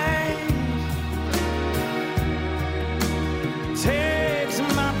tonight. Takes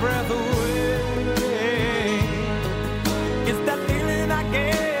my breath away. It's that feeling I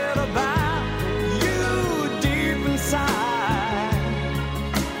get about you deep inside.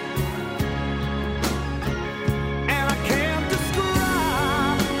 And I can't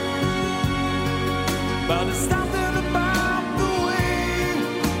describe, but it's something about the way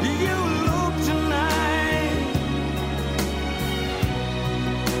you look tonight.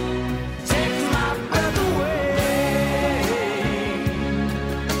 Takes my breath away.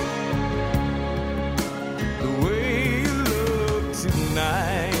 The way you look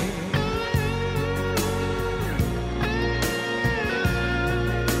tonight.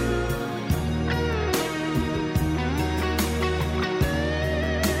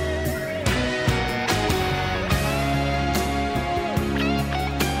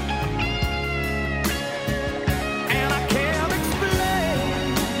 And I can't explain,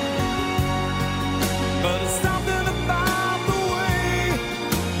 but it's something about the way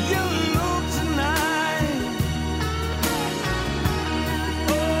you look tonight.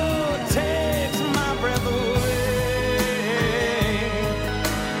 Oh, it takes my breath away.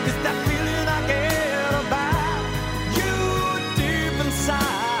 It's that feeling I get about you deep inside.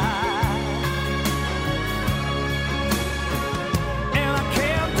 And I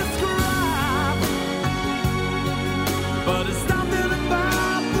can't describe, but it's something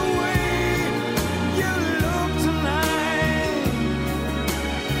about the way you look tonight.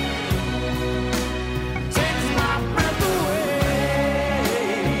 Takes my breath away.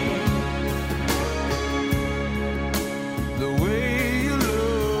 The way you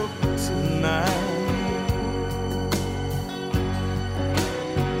look tonight.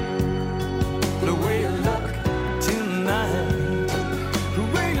 The way you look tonight. The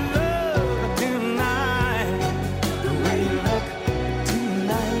way you look tonight. The way you look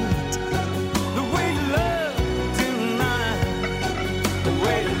tonight. The way you look tonight. The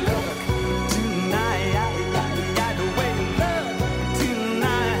way you look tonight. The way you look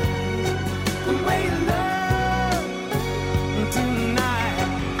tonight. The way you look tonight.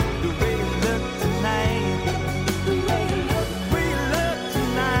 The way you look tonight. The way you look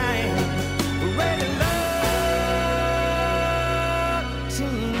tonight. The way you look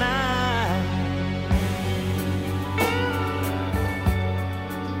tonight.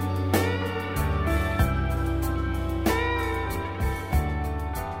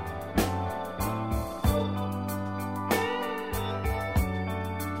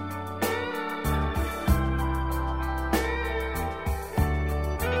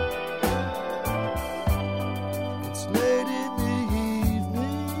 It's late in the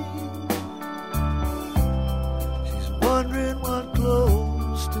evening. She's wondering what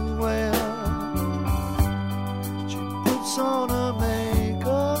clothes to wear. She puts on her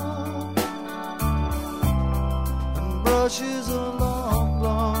makeup and brushes her long,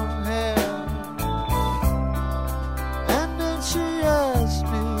 long hair. And then she asks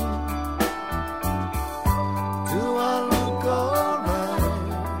me, do I look alright?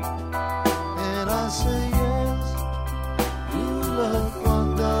 And I say yes. You look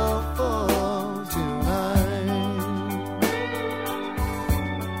wonderful tonight.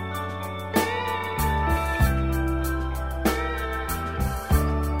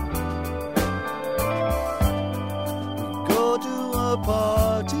 We go to a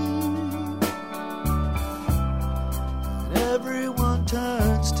party, and everyone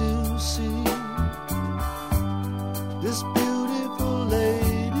turns to see this beautiful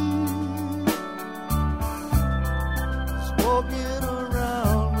lady is walking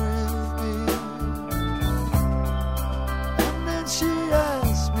around with me. And then she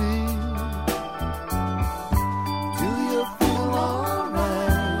asks me, do you feel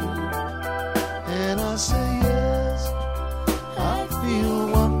alright? And I say yes, I feel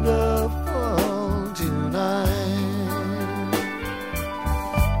wonderful tonight.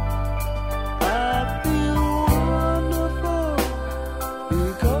 I feel wonderful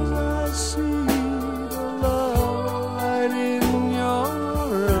because I see the love light in your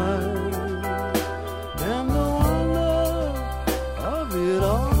eyes. And the wonder of it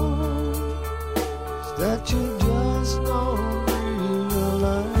all is that you just don't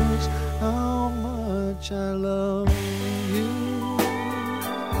realize how much I love you.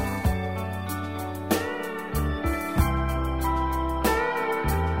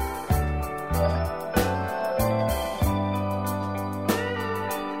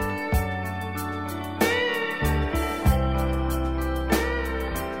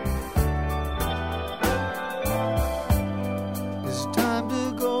 It's time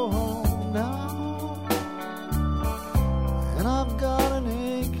to go home now, and I've got an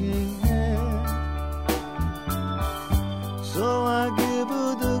aching head. So I give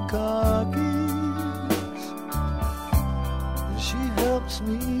her the car keys, and she helps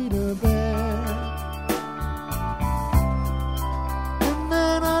me to bed. And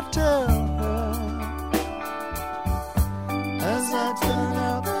then I tell her, as I turn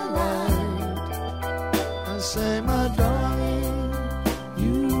out the light, I say, my darling,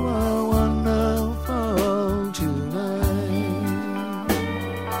 you are wonderful tonight.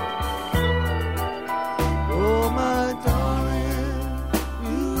 Oh, my darling,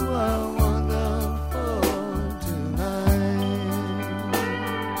 you are wonderful tonight.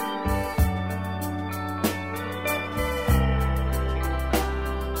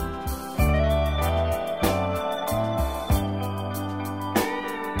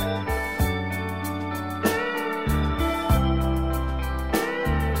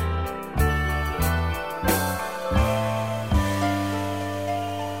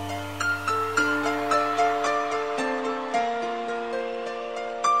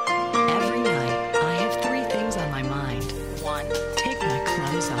 Every night, I have three things on my mind. One, take my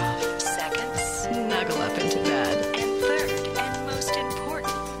clothes off. Second, snuggle up into bed. And third, and most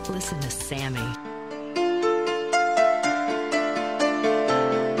important, listen to Sammy.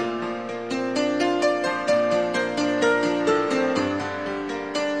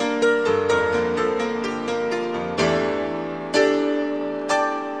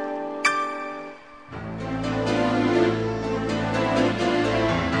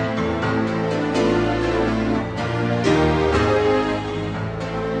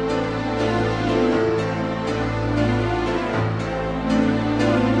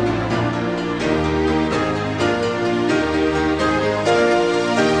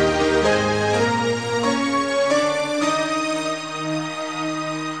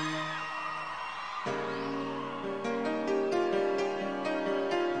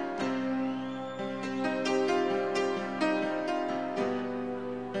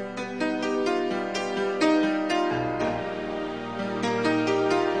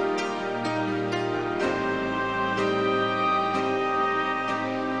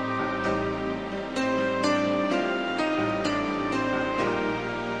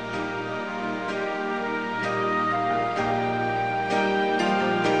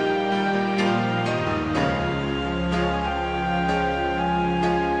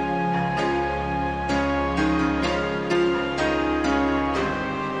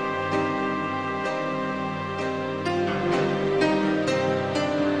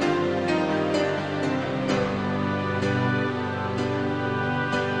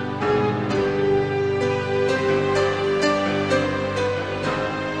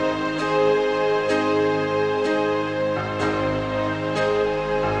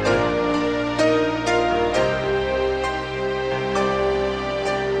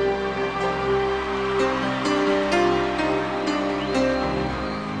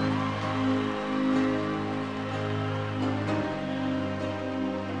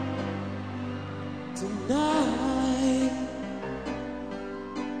 Tonight,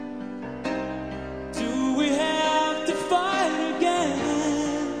 do we have to fight again?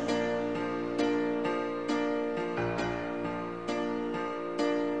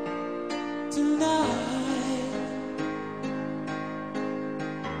 Tonight,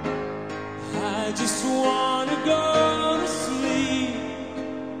 I just wanna go to sleep.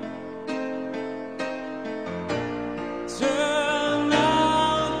 Turn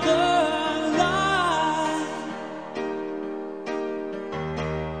out the light,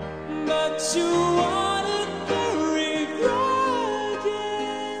 but you wanted very grudges.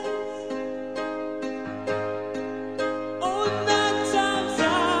 Oh, 9 times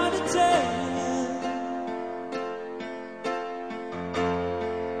out of 10.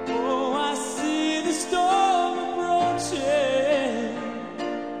 Oh, I see the storm approaching.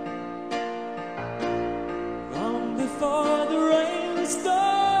 Long before the rain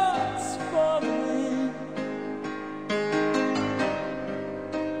starts falling.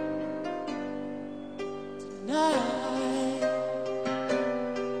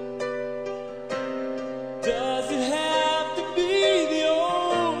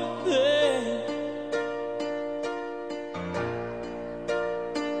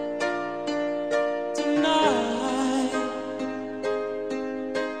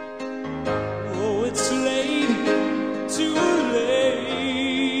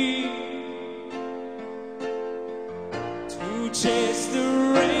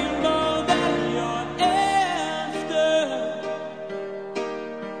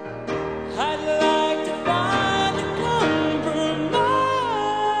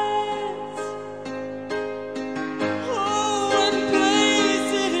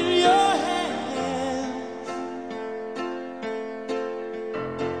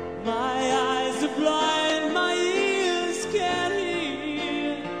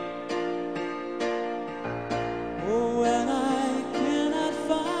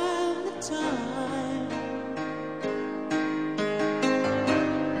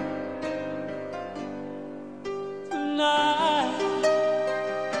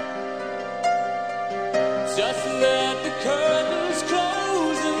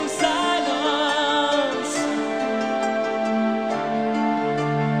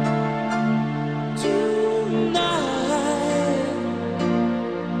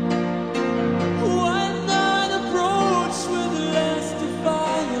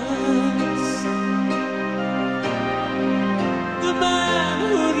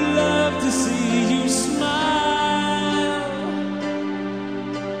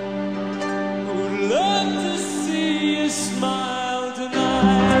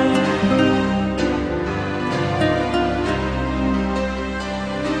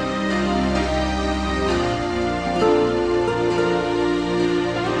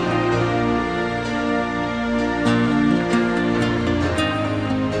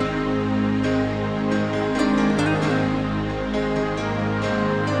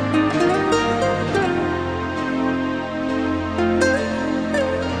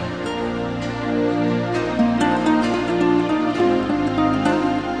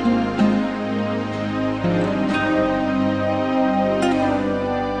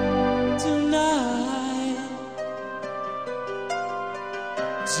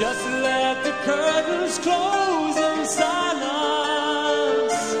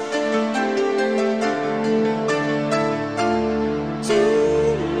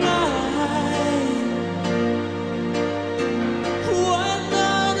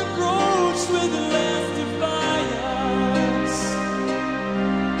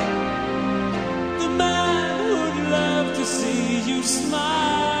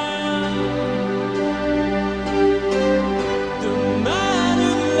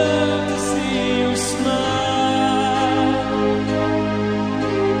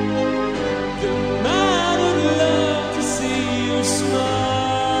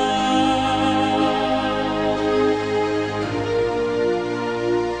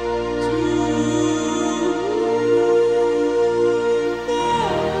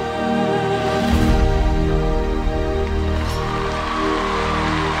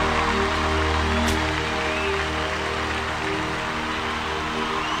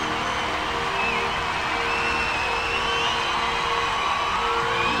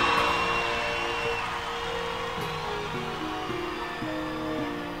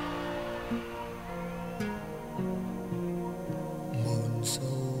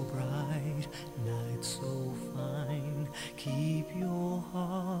 your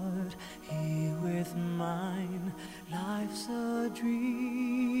heart here with mine. Life's a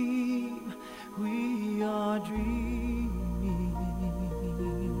dream, we are dreaming.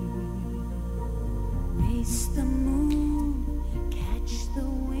 Race the moon, catch the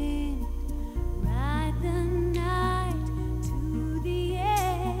wind, ride the night to the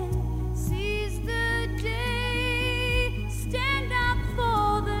end, seize the day, stand up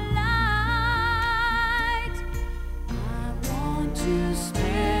for the light. I want to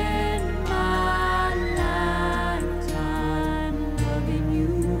spend my lifetime loving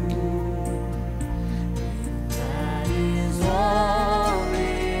you. That is all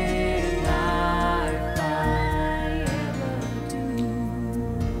in life I ever do.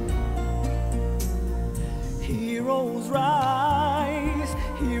 Heroes rise,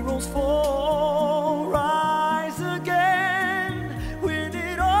 heroes fall, rise again, win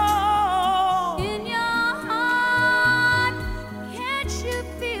it all. In your heart, can't you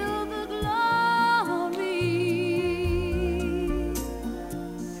feel the glory?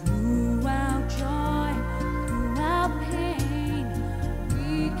 Throughout joy, throughout pain,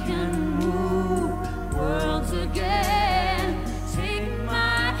 we can move worlds again. Take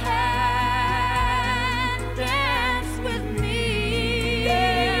my hand, dance with me.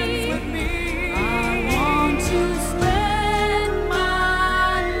 Dance with me. I want to spend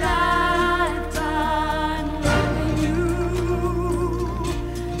my lifetime loving you.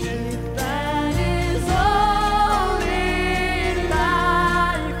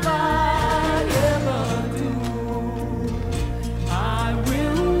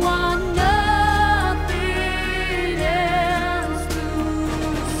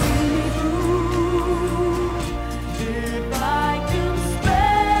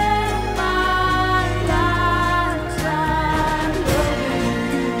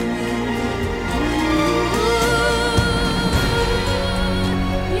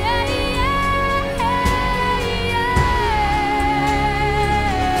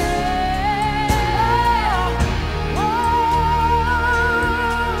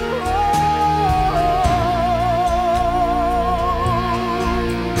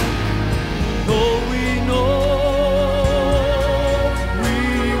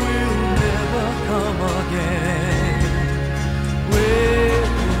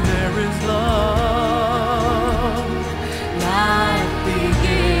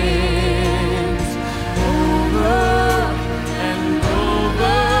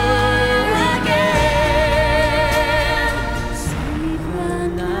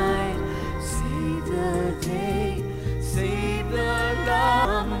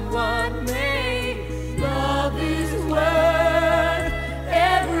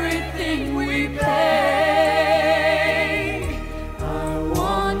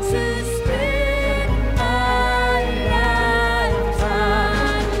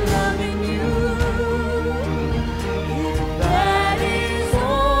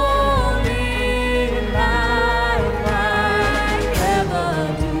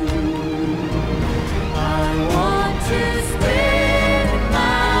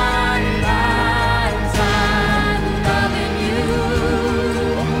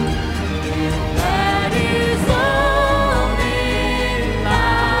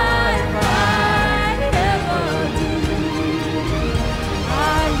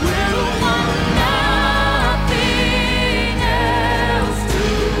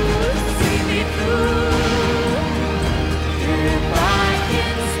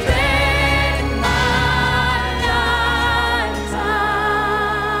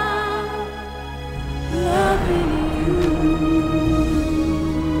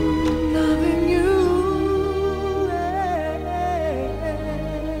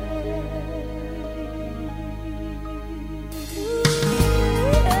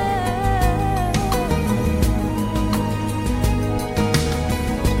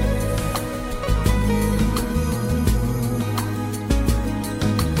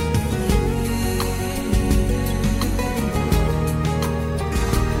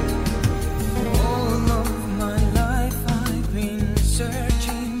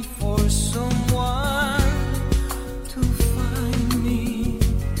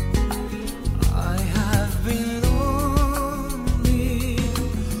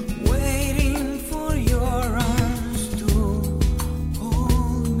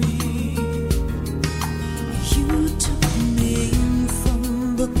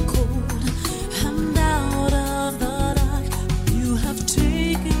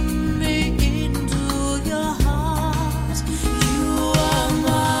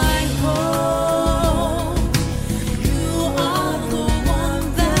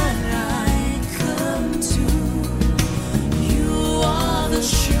 the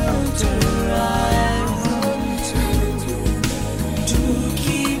shelter I run to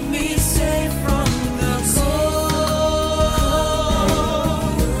keep me safe from the cold.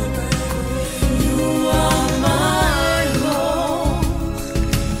 You are my home.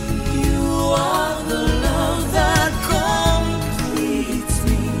 You are the love that completes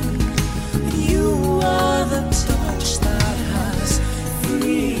me. You are the touch that has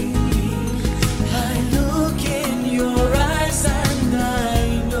freed me. I look in your eyes and I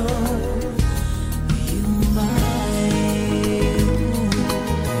know you mine.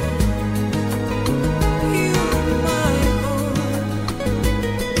 You my home.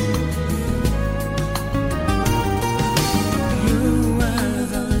 You were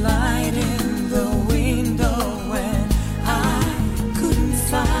the light in the window when I couldn't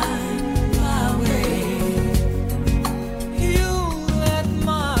find my way. You led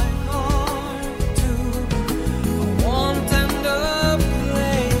my heart to a warm, tender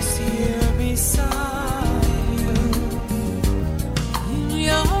place here beside you.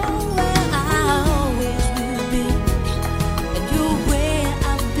 You're where I always will be, and you're where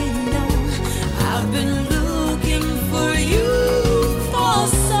I've been known. I've been looking for you for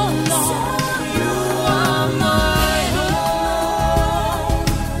so long. You are my home.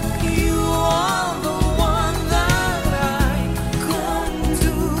 You are the one that I come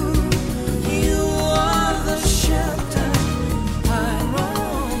to. You are the shelter I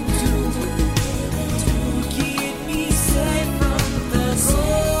run to keep me safe from the cold.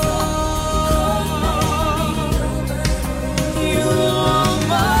 You are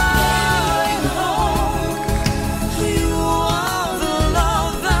my home. You are the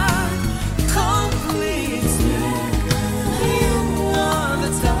love that completes me. You are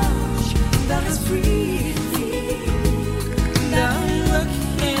the touch that has freed me. Now look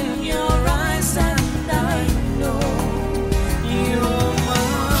in your eyes and I know you're my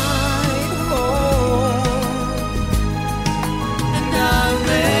home. And I'll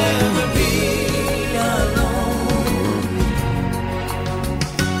never be alone.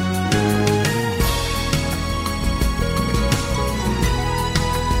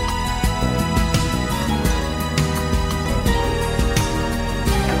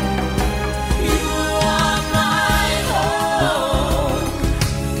 You are my home.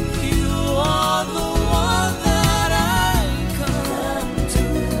 You are the one that I come to.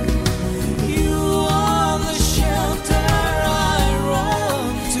 You are the shelter I run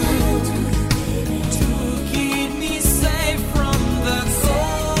to keep me safe from the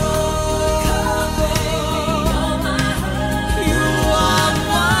cold. You are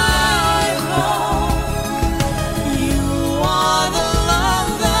my home. You are the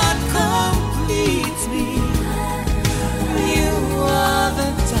love that completes me. You are the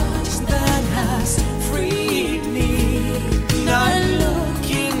touch that has freed me. I look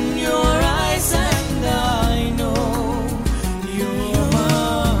in your eyes and I know you're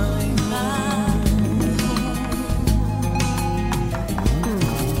mine.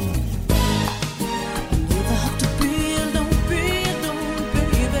 Never have to be alone, baby.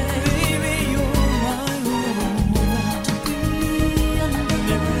 Baby, you're my home. Never have to be alone,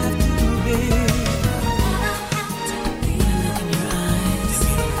 never have to be. Look in your eyes,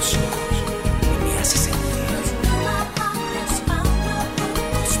 me hace sentir.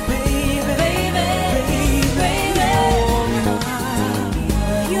 Baby,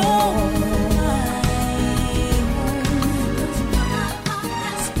 you're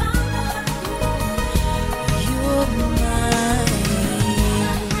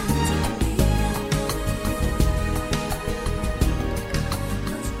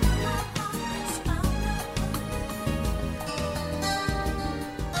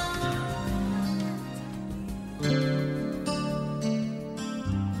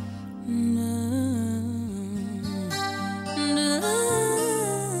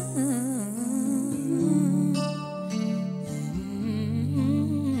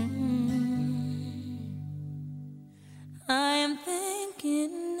I am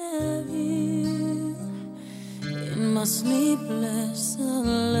thinking of you in my sleepless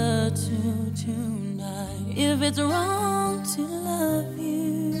solitude tonight. If it's wrong to love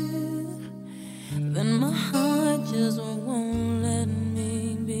you, then my heart just won't let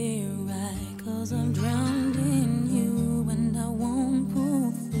me be right. 'Cause I'm drowned in you and I won't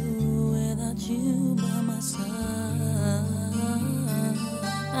pull through without you by my side.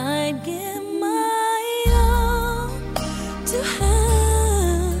 I'd give my all to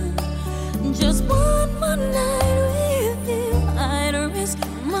have just one more night with you. I'd risk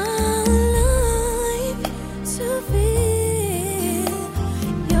my life to feel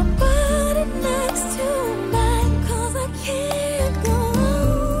your body next to mine. 'Cause I can't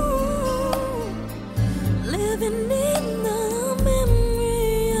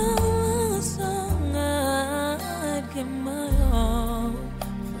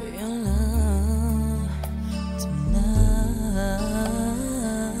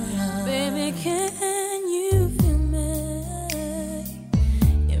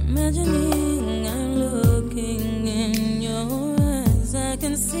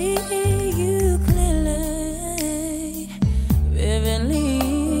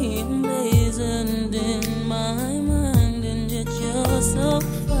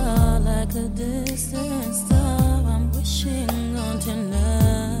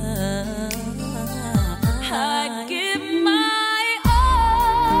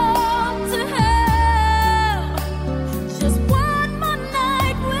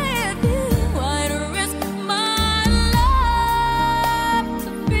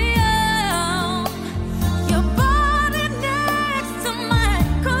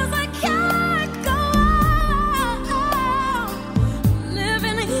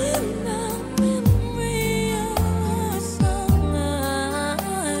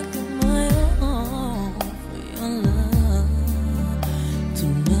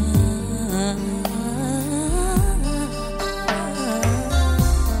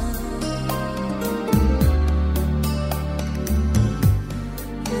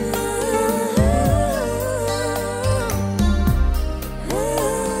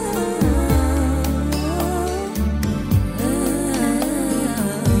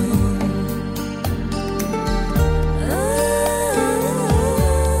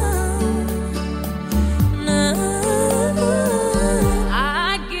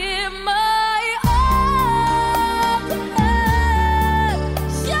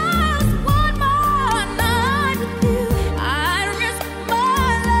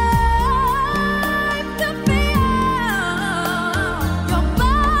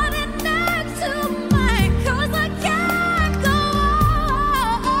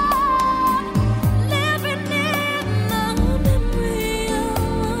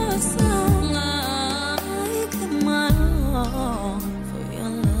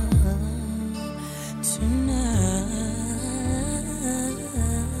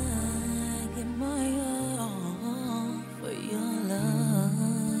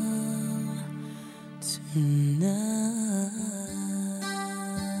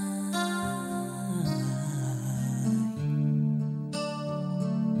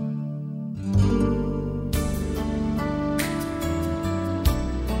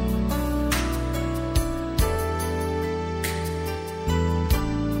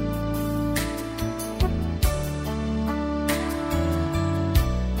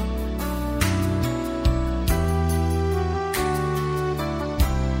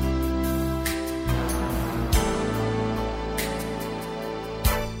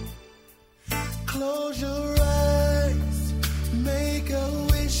close your eyes, make a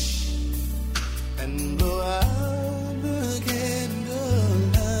wish, and blow out the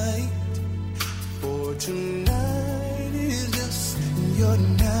candlelight. For tonight is just your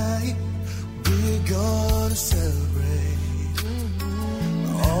night. We're gonna celebrate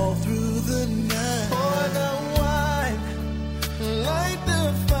all through the night. Pour the wine, light the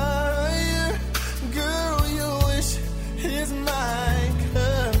fire. Girl, your wish is my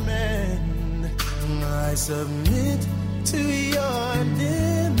command. I submit to your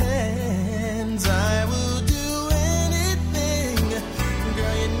demands. I will do anything.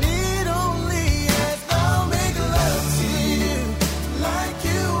 Girl, you need only ask. I'll make love to you like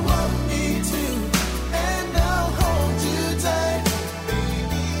you want me to, and I'll hold you tight,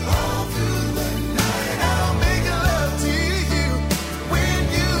 baby, all through the night. I'll make love to you when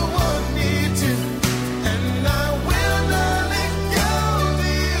you want me to, and I will not let go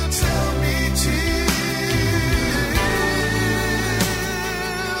till you tell me to.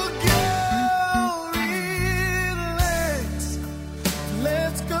 Girl, relax,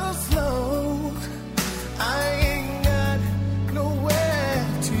 let's go slow. I ain't got nowhere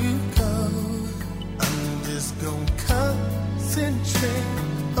to go. I'm just gonna concentrate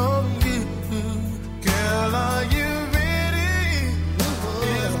on you. Girl, are you ready?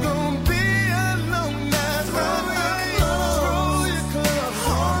 It's gonna be a long night. Roll your clothes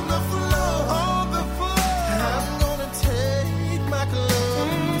on the floor. I'm gonna take my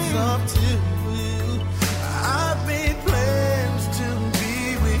clothes off too. I've made plans to be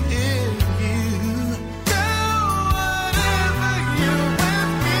with you. Girl, whatever you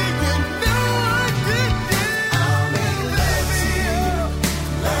want me, you know I could do. I'll make love to you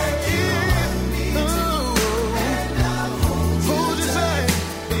like you want me to, and I'll hold you tight,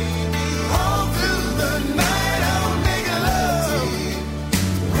 baby, all through the night. I'll make love to you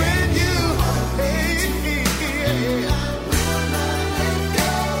when you want me. I will not let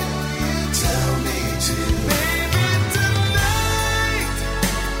go. You tell me to, baby. Tonight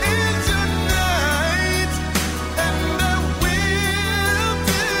is your night, and I will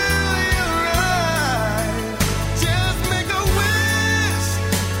do you right. Just make a wish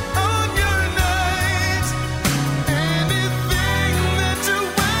on your night. Anything that you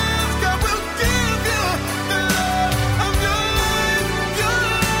ask, I will give you the love of your life, your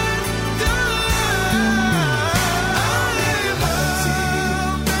life, your life. I'll make love to you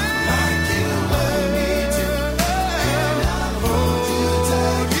like you want me to, and I'll hold you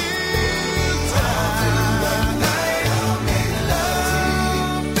tight, all through the night. I'll make love to you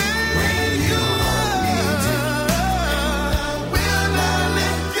when you want me to, and I will not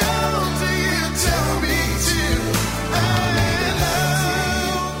let go till you tell me to. I'll make love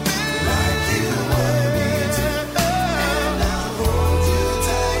like you want me to, and I'll hold you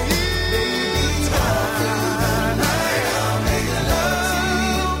tight, baby, all through the night. I'll make love to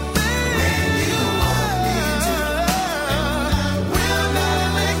you when you want me to, and I will not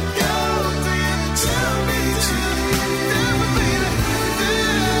let go till you tell me to.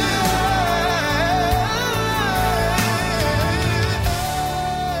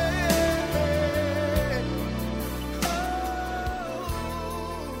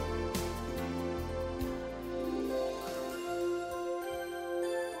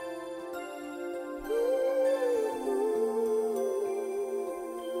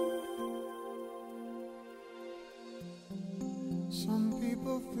 Some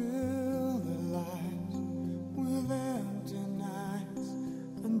people fill their lives with empty nights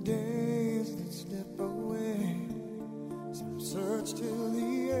and days that slip away. Some search till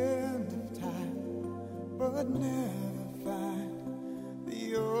the end of time, but never find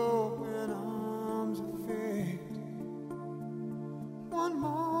the open arms of fate. One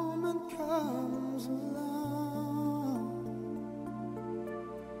moment comes along,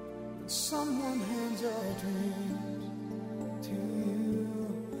 and someone hands your dreams to you,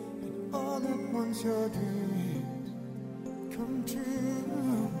 and all at once your dreams come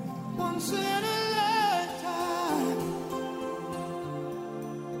true. Once in a lifetime,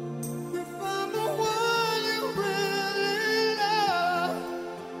 you found the one you really love.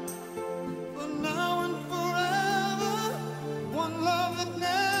 For now and forever, one love that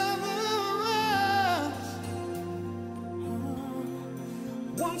never ends.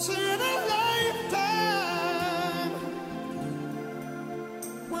 Once in a lifetime,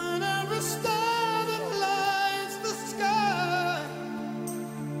 when every star that lights the sky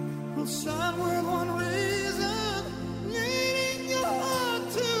will shine with one reason, leading your heart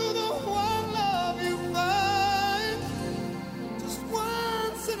to the one love you find. Just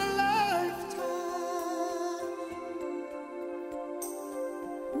once in a lifetime.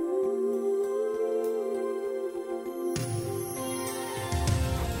 Ooh.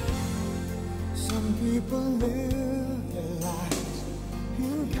 People live their lives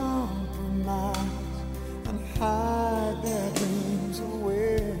in compromise and hide their dreams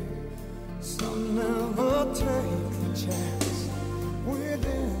away. Some never take the chance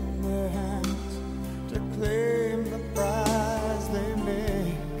within their hands to claim the prize they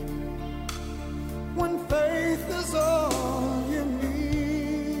make. When faith is all you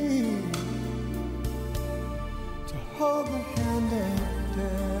need to hold the hand of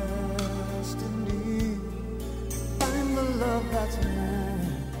destiny, find the love that's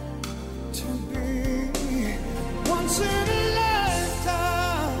meant to be. Once in a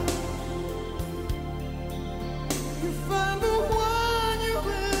lifetime, you find the one you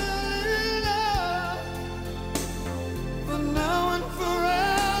really love. For now and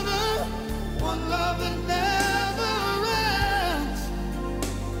forever, one love that never ends.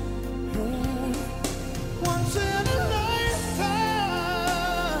 Once in a lifetime,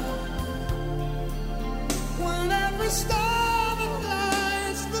 when every star that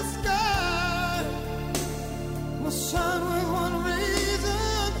lights the sky must shine with one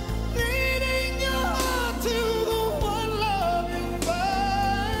reason, leading your heart to the one love you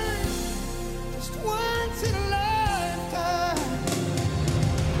find. Just once in a lifetime.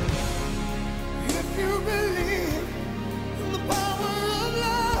 If you believe in the power of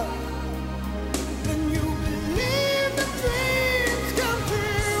love, then you believe that dreams come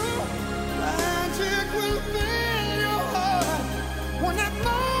true. Magic will fill your heart when that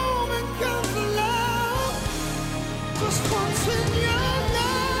moment comes along. Just once in your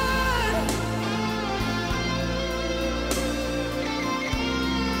life.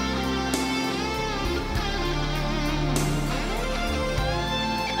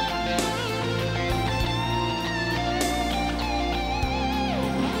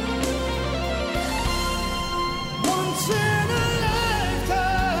 Once in a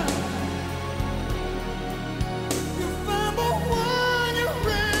lifetime, you find the one you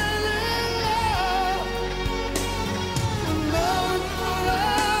really love. And love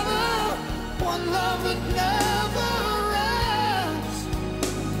forever, one love that never ends.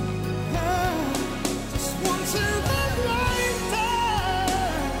 Just once in a lifetime,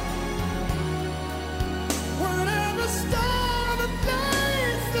 when every star that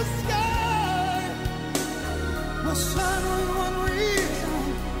lights the sky must shine with one reason,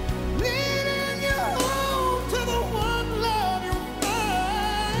 leading you home to the one love you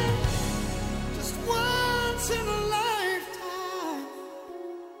find. Just once in a lifetime.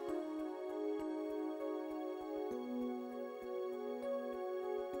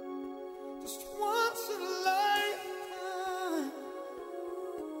 Just once in a lifetime.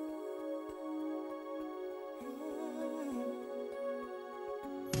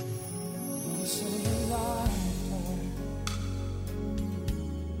 Once in a lifetime.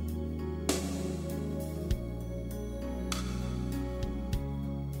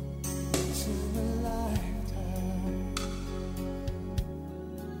 Once in a lifetime.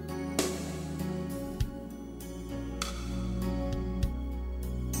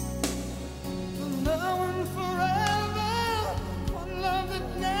 Now and forever, one love that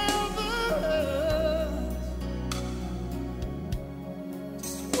never ends.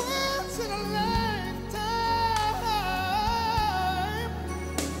 Just once in a lifetime.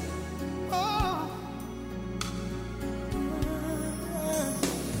 Oh.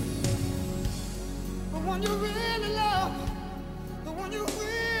 The one you really love, the one you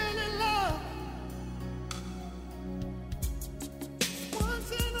really love.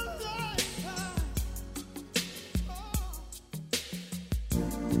 Once in a lifetime.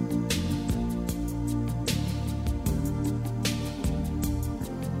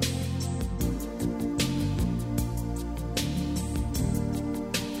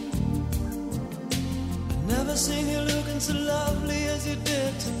 Never seen you looking so lovely as you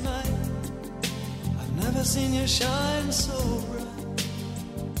did tonight. I've never seen you shine so bright.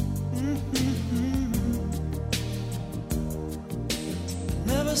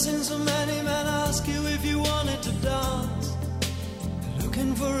 Never seen so many men ask you if you wanted to dance.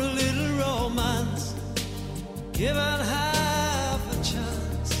 Looking for a little romance, given half a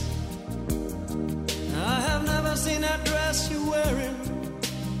chance. I have never seen that dress you're wearing,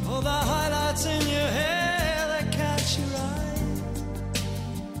 or the highlights in your hair that catch your eye.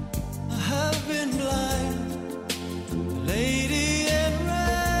 I have been blind, lady in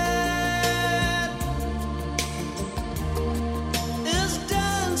red is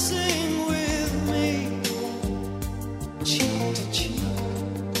dancing with me, cheek to cheek.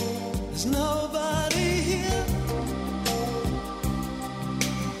 There's nobody here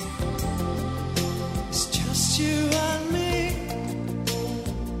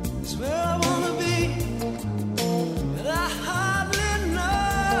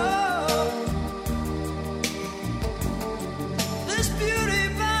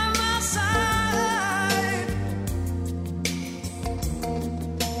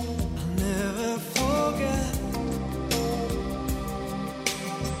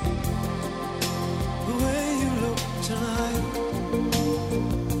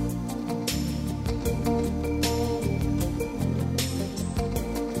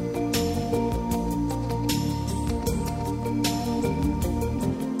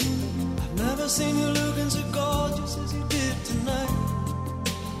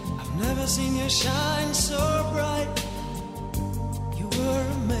never seen you shine so bright. You were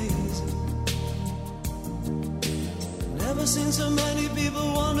amazing. Never seen so many people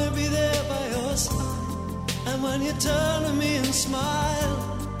want to be there by your side. And when you turned to me and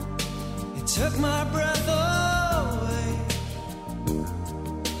smiled, it took my breath away.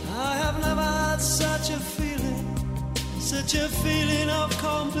 I have never had such a feeling of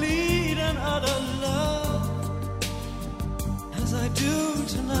complete and utter love as I do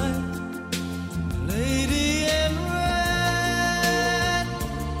tonight.